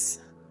at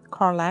this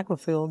Karl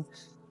Lagerfeld.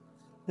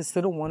 This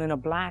little one in a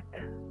black.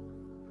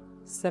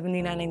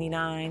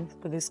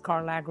 $79.99 for this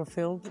Karl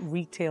Lagerfeld.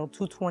 Retail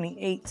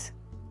 $228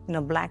 in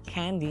a black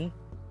candy.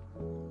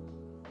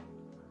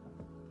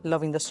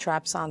 Loving the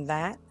straps on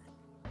that.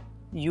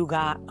 You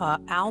got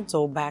an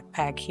Alto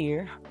backpack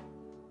here.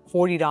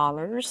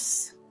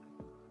 $40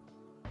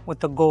 with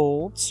the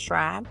gold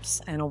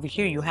straps. And over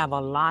here you have a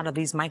lot of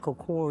these Michael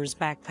Kors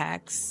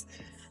backpacks.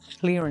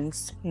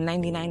 Clearance,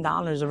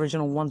 $99,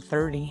 original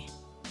 $130.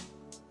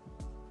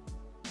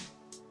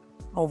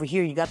 Over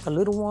here you got the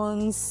little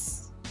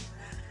ones.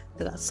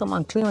 They got some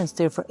on clearance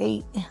there for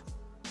 $8.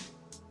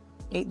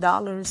 $8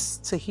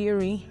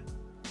 Tahiri.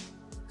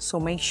 So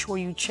make sure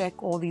you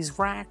check all these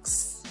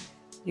racks.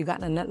 You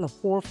got Nanette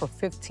Lepore for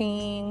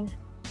 $15.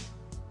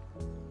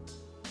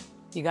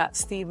 You got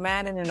Steve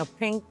Madden in a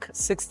pink,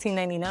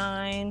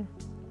 $16.99.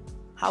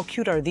 How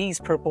cute are these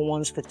purple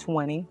ones for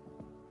 $20?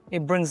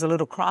 It brings a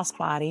little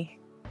crossbody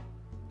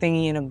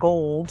thingy in a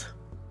gold.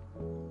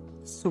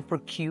 Super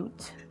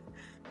cute.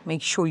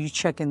 Make sure you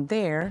check in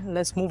there.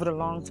 Let's move it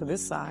along to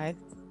this side.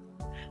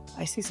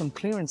 I see some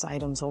clearance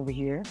items over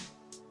here.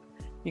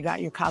 You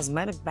got your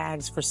cosmetic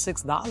bags for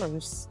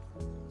 $6.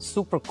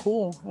 Super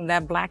cool. And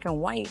that black and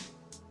white.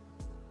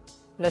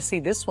 Let's see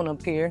this one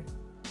up here.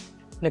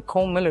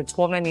 Nicole Miller,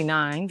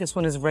 $12.99. This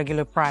one is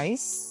regular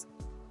price.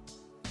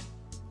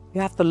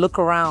 You have to look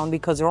around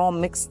because they're all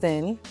mixed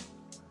in.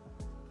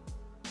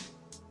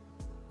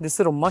 This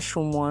little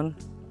mushroom one,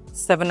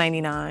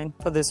 $7.99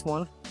 for this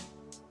one.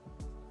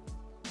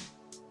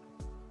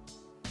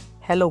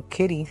 Hello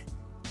Kitty,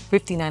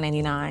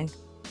 $59.99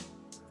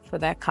 for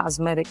that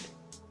cosmetic.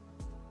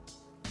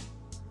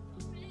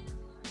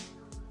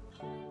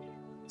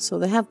 So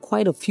they have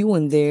quite a few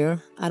in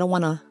there. I don't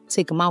want to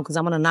take them out because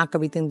I'm going to knock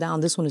everything down.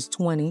 This one is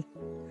 $20.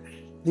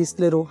 This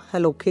little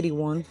Hello Kitty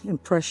one,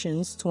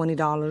 Impressions,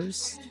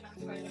 $20.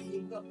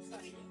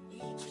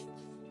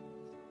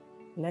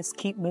 Let's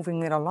keep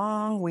moving it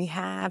along. We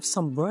have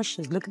some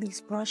brushes. Look at these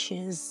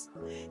brushes.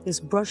 This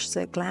brush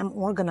set, Glam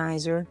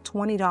Organizer,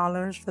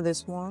 $20 for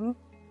this one.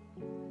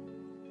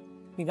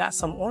 You got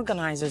some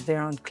organizers there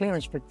on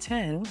clearance for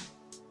 $10.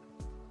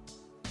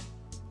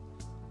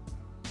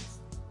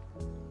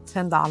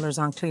 $10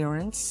 on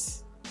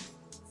clearance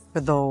for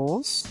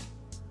those.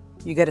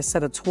 You get a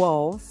set of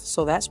 12,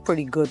 so that's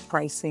pretty good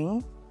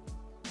pricing.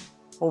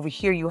 Over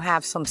here you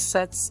have some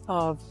sets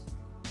of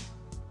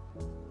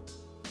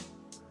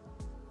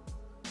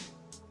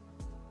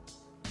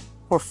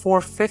for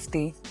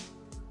 $4.50.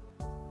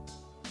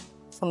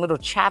 Some little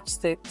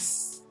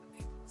chapsticks.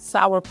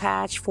 Sour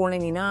Patch,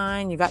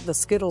 $4.99. You got the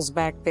Skittles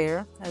back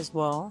there as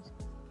well.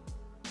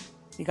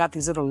 You got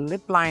these little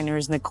lip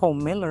liners, Nicole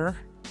Miller,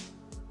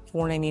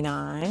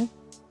 $4.99.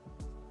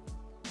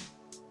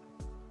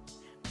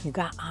 You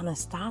got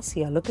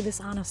Anastasia. Look at this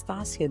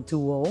Anastasia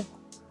duo,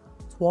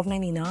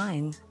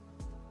 $12.99.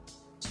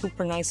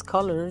 Super nice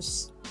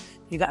colors.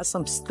 You got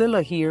some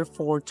Stila here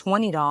for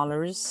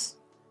 $20.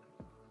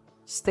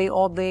 Stay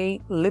All Day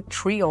Lip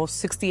Trio,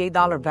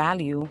 $68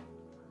 value.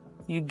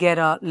 You get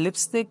a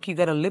lipstick, you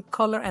get a lip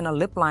color, and a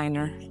lip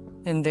liner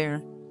in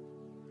there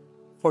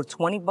for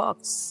 20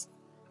 bucks.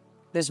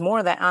 There's more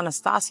of that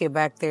Anastasia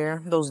back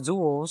there, those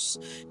duos.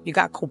 You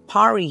got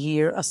Kopari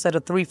here, a set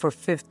of 3 for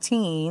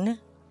 15.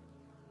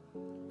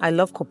 I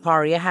love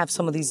Kopari. I have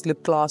some of these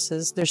lip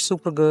glosses. They're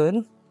super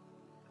good.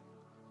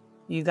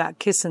 You got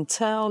Kiss and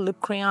Tell lip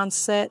crayon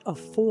set of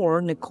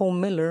 4, Nicole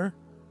Miller,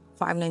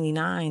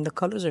 $5.99. The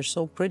colors are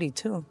so pretty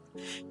too.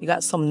 You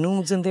got some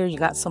nudes in there. You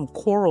got some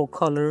coral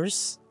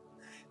colors.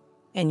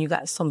 And you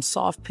got some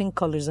soft pink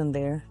colors in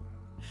there.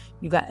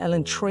 You got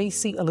Ellen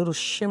Tracy, a little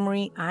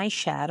shimmery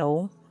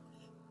eyeshadow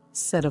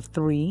set of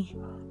 3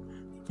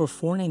 for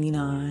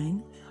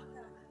 $4.99.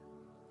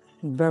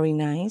 Very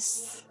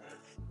nice.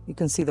 You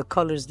can see the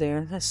colors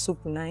there. That's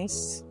super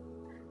nice.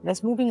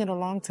 Let's moving it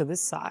along to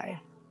this side.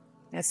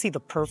 Let's see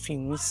the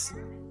perfumes.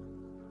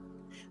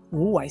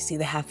 Ooh, I see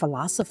they have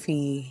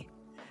Philosophy.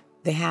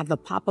 They have the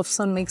Pop of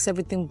Sun Makes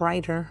Everything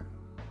Brighter.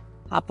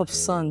 Pop of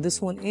Sun.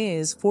 This one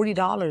is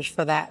 $40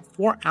 for that.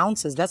 4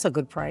 ounces. That's a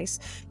good price.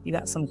 You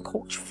got some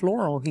Coach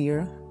Floral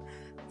here.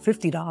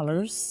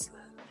 $50.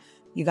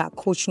 You got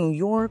Coach New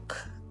York.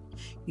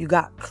 You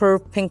got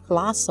Curve Pink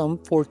Blossom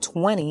for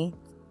 $20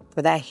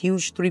 for that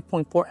huge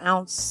 3.4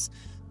 ounce.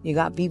 You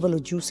got Viva La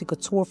Juicy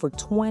Couture for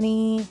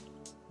 $20.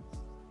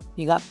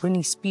 You got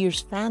Britney Spears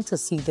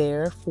Fantasy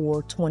there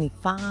for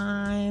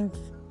 $25.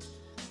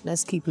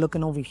 Let's keep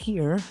looking over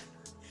here.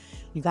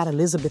 You got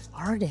Elizabeth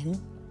Arden.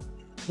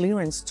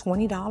 Clearance,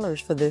 $20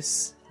 for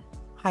this.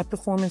 High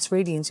Performance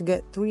Radiance. You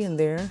get 3 in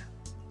there.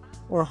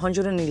 Or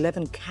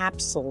 111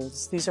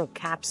 capsules. These are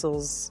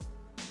capsules.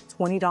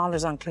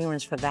 $20 on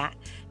clearance for that.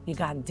 You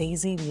got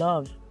Daisy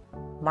Love.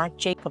 Marc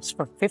Jacobs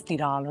for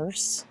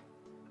 $50.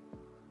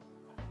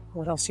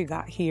 What else you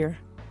got here?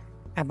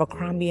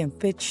 Abercrombie &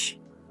 Fitch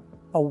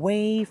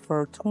Away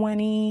for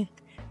 $20.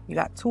 You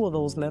got 2 of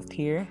those left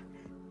here.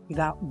 You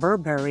got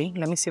Burberry.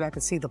 Let me see if I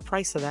can see the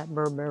price of that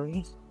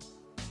Burberry.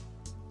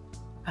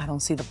 I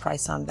don't see the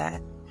price on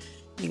that.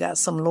 You got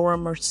some Laura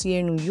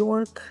Mercier New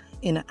York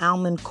in an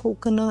almond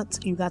coconut.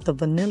 You got the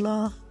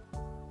vanilla.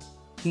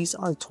 These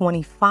are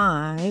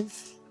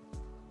 $25.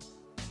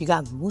 You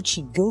got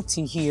Gucci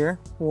Guilty here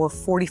for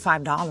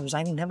 $45.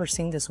 I've never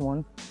seen this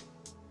one.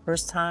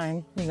 First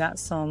time. You got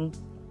some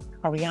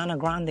Ariana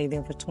Grande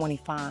there for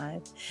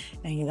 $25.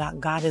 And you got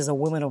God Is a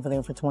Woman over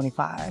there for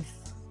 $25.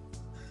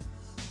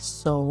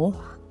 So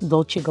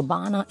Dolce &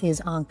 Gabbana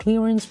is on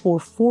clearance for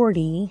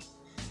 $40.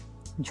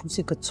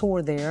 Juicy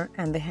Couture there,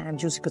 and they have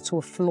Juicy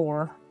Couture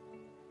Floor.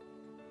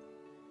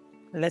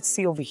 Let's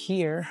see over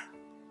here.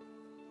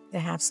 They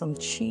have some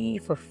Chi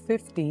for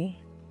 $50.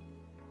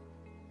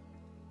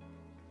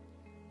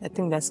 I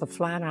think that's a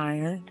flat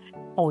iron.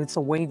 Oh, it's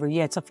a waver.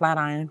 Yeah, it's a flat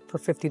iron for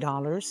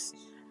 $50.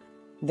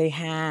 They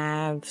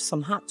have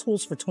some Hot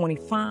Tools for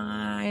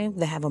 $25.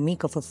 They have a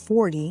Mika for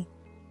 $40.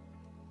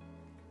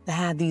 They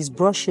have these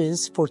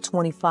brushes for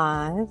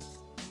 $25.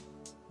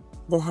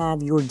 They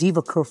have your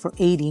Diva Curl for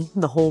 $80,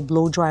 the whole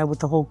blow dry with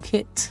the whole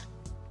kit.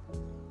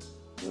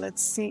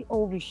 Let's see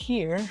over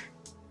here.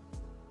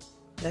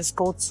 Let's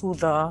go to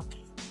the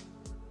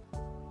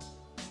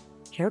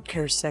hair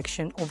care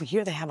section. Over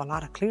here, they have a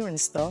lot of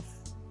clearance stuff.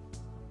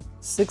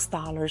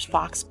 $6,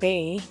 Fox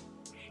Bay.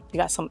 You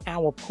got some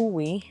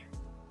Awapui.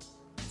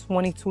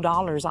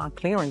 $22 on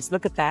clearance.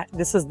 Look at that.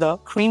 This is the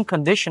cream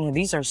conditioner.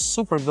 These are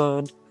super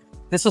good.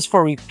 This is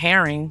for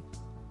repairing.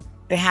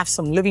 They have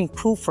some Living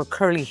Proof for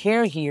curly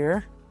hair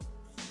here.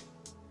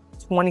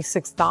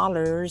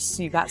 $26.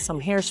 You got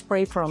some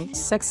hairspray from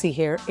Sexy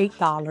Hair,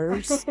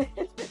 $8.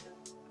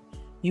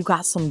 You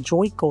got some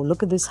Joico.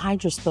 Look at this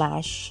Hydro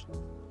Splash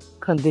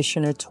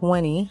conditioner,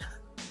 $20.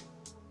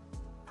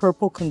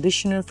 Purple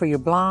conditioner for your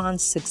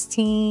blondes,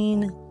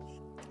 $16.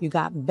 You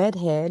got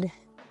Bedhead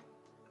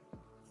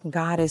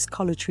Goddess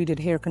color treated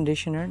hair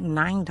conditioner,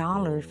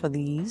 $9 for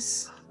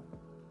these.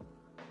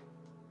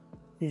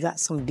 You got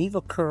some Diva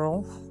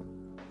Curl.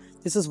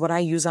 This is what I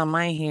use on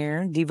my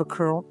hair. Diva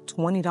Curl,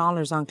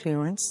 $20 on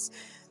clearance.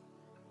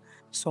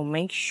 So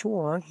make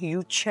sure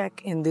you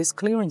check in this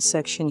clearance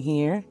section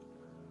here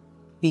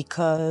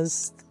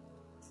because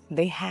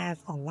they have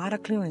a lot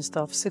of clearance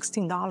stuff.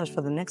 $16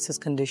 for the Nexus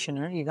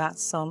conditioner. You got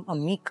some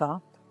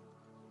Amika.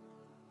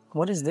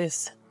 What is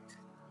this?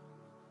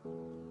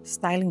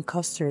 Styling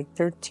Custard,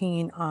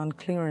 $13 on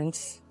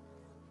clearance.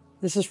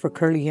 This is for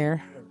curly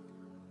hair.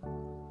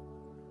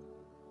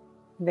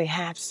 They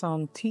have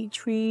some Tea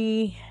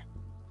Tree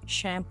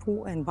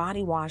shampoo and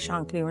body wash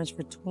on clearance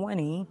for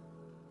 $20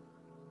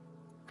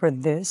 for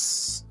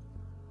this.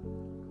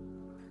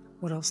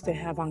 What else they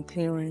have on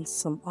clearance?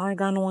 Some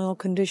argan oil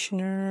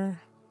conditioner.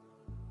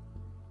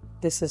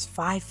 This is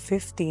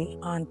 $5.50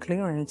 on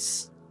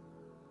clearance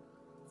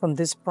from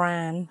this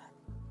brand.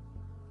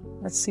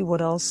 Let's see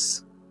what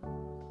else.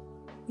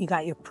 You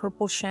got your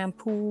purple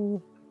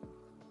shampoo,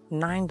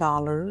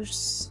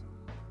 $9.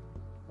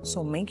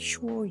 So make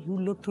sure you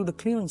look through the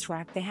clearance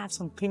rack. They have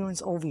some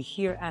clearance over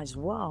here as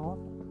well.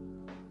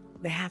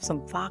 They have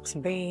some Fox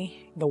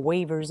Bay, the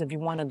wavers, if you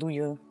want to do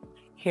your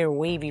hair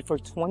wavy for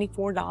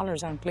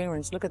 $24 on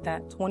clearance. Look at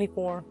that,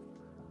 $24.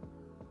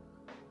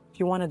 If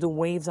you want to do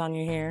waves on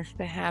your hair,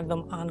 they have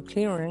them on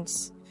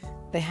clearance.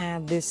 They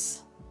have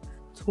this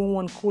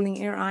 2-in-1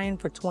 cooling air iron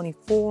for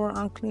 $24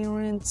 on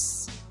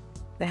clearance.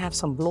 They have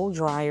some blow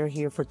dryer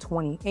here for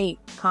 $28,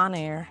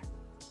 Conair,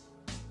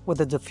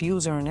 with a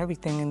diffuser and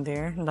everything in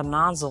there, and the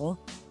nozzle.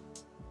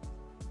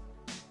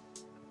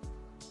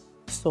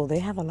 So they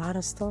have a lot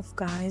of stuff,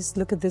 guys.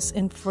 Look at this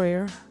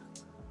infrared.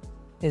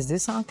 Is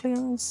this on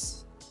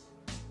clearance?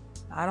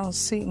 I don't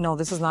see. No,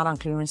 this is not on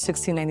clearance.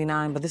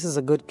 $16.99, but this is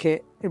a good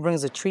kit. It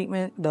brings a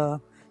treatment, the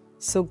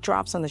silk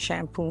drops, and the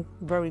shampoo.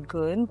 Very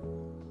good.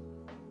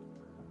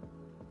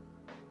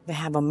 They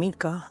have a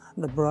Mika,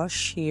 the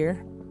brush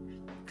here.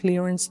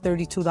 Clearance,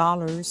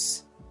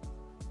 $32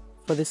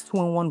 for this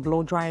 2-in-1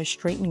 blow dryer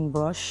straightening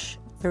brush.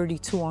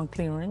 $32 on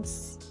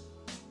clearance.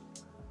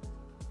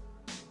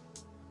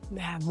 They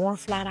have more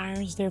flat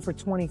irons there for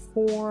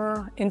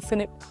 $24.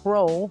 Infinite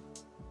Pro.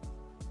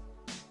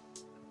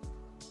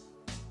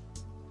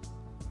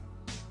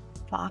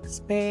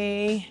 Fox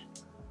Bay.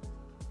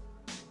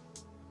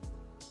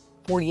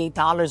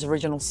 $48,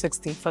 original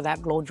 $60 for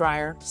that blow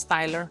dryer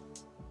styler.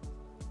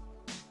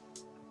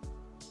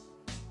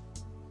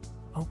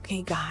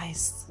 Okay,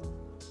 guys.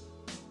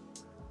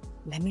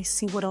 Let me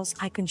see what else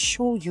I can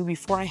show you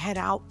before I head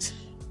out.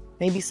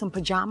 Maybe some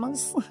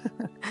pajamas.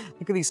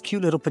 Look at these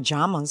cute little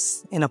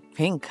pajamas in a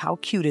pink. How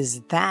cute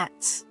is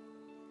that?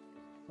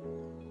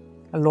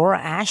 Laura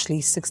Ashley,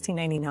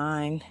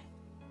 $16.99.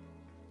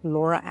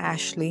 Laura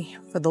Ashley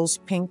for those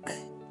pink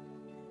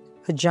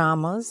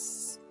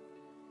pajamas.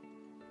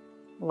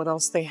 What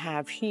else they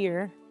have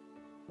here?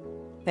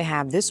 They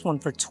have this one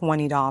for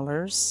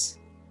 $20.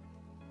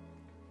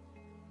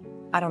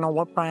 I don't know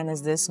what brand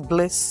is this.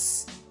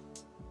 Bliss.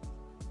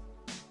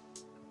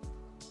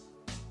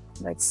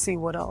 Let's see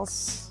what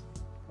else.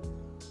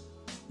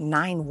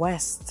 9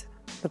 West.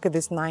 Look at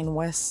this 9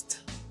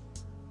 West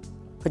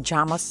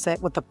pajama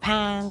set with the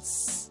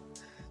pants.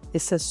 It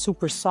says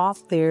super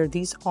soft there.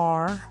 These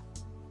are,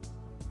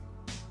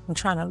 I'm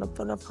trying to look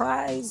for the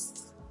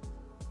price.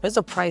 There's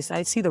a price.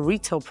 I see the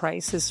retail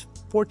price is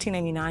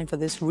 $14.99 for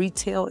this.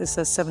 Retail, it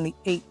says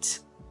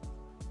 $78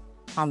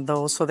 on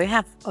those. So they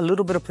have a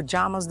little bit of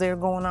pajamas there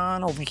going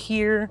on. Over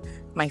here,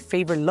 my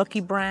favorite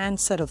Lucky brand,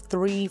 set of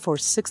 3 for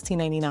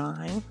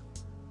 $16.99.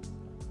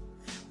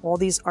 All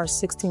these are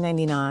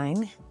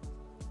 $16.99.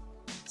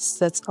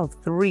 Sets of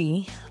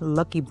 3,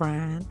 Lucky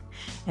brand.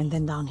 And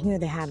then down here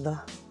they have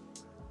the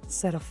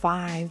set of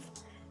 5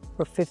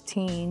 for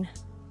 $15.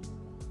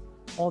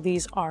 All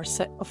these are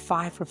set of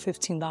 5 for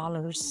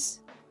 $15.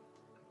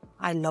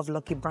 I love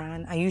Lucky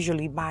brand. I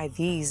usually buy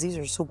these. These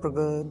are super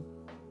good.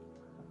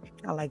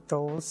 I like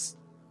those.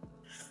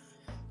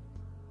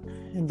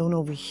 And then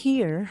over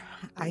here,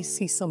 I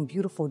see some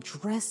beautiful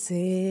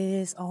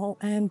dresses.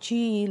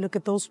 OMG, look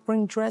at those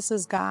spring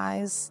dresses,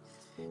 guys.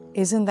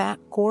 Isn't that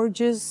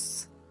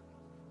gorgeous?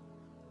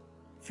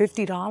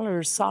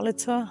 $50,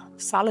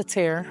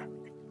 solitaire,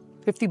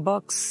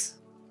 $50.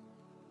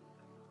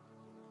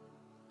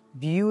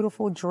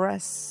 Beautiful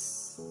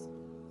dress.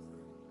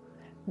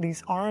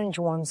 These orange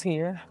ones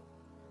here.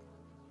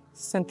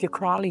 Cynthia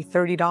Crowley,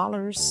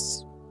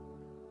 $30.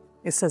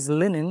 It says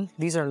linen.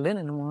 These are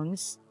linen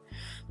ones.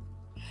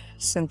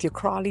 Cynthia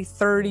Crowley,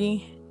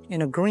 $30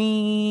 in a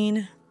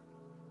green.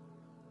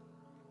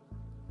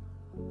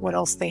 What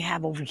else they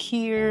have over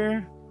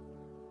here?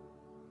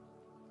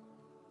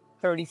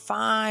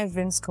 $35,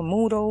 Vince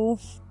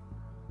Camuto.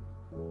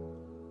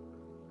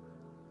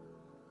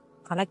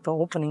 I like the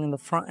opening in the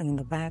front and in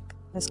the back.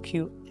 That's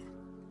cute.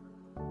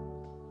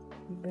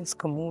 Vince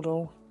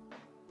Camuto.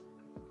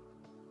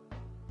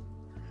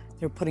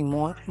 They're putting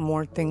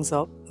more things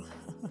up.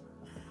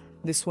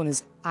 This one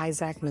is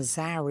Isaac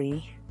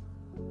Nazari.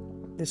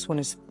 This one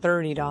is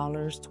 $30,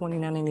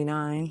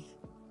 $29.99.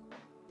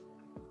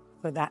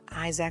 For that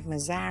Isaac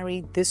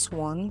Nazari, this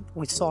one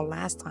we saw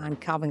last time,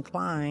 Calvin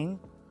Klein,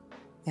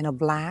 in a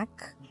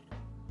black.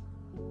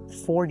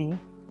 $40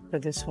 for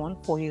this one,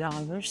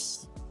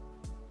 $40.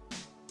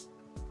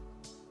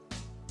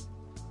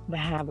 They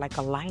have like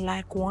a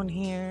lilac one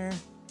here,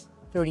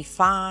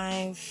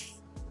 $35.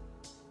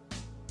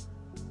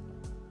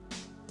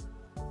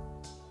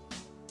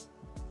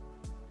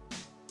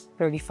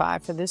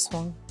 $35 for this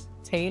one.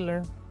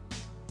 Taylor,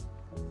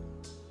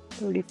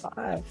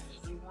 $35.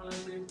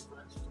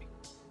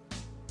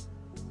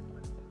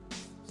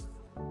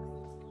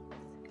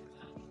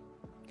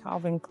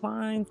 Calvin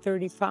Klein,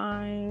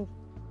 $35.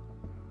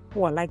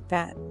 Oh, I like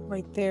that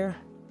right there.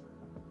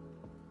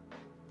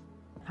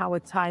 How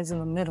it ties in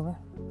the middle.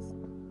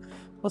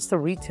 What's the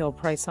retail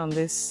price on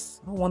this?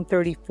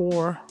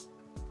 $134.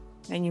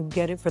 And you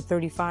get it for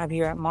 $35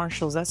 here at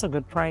Marshall's. That's a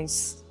good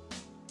price.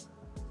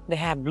 They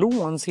have blue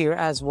ones here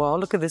as well.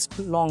 Look at this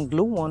long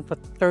blue one for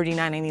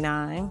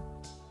 $39.99.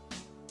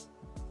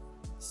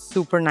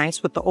 Super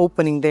nice with the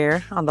opening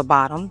there on the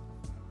bottom.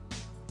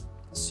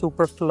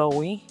 Super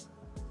flowy.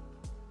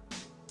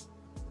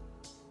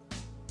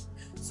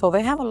 So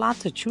they have a lot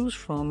to choose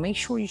from. Make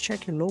sure you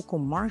check your local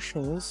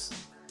Marshalls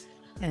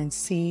and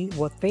see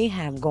what they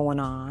have going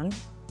on.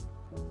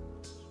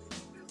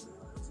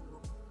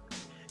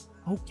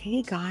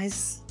 Okay,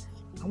 guys,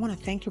 I want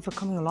to thank you for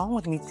coming along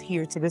with me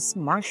here to this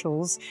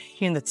Marshalls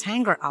here in the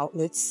Tanger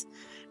outlets.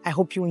 I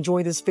hope you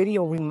enjoy this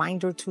video.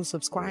 Reminder to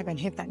subscribe and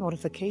hit that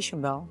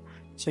notification bell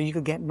so you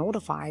could get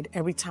notified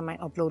every time I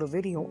upload a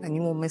video and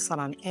you won't miss out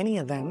on any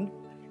of them.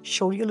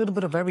 Show you a little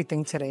bit of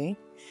everything today.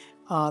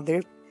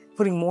 They're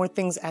putting more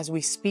things as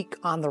we speak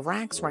on the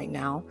racks right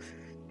now.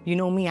 You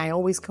know me, I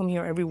always come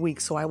here every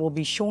week, so I will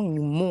be showing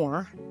you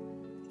more.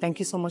 Thank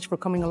you so much for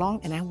coming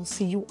along, and I will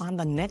see you on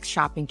the next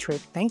shopping trip.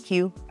 Thank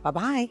you.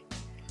 Bye-bye.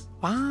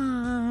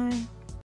 Bye.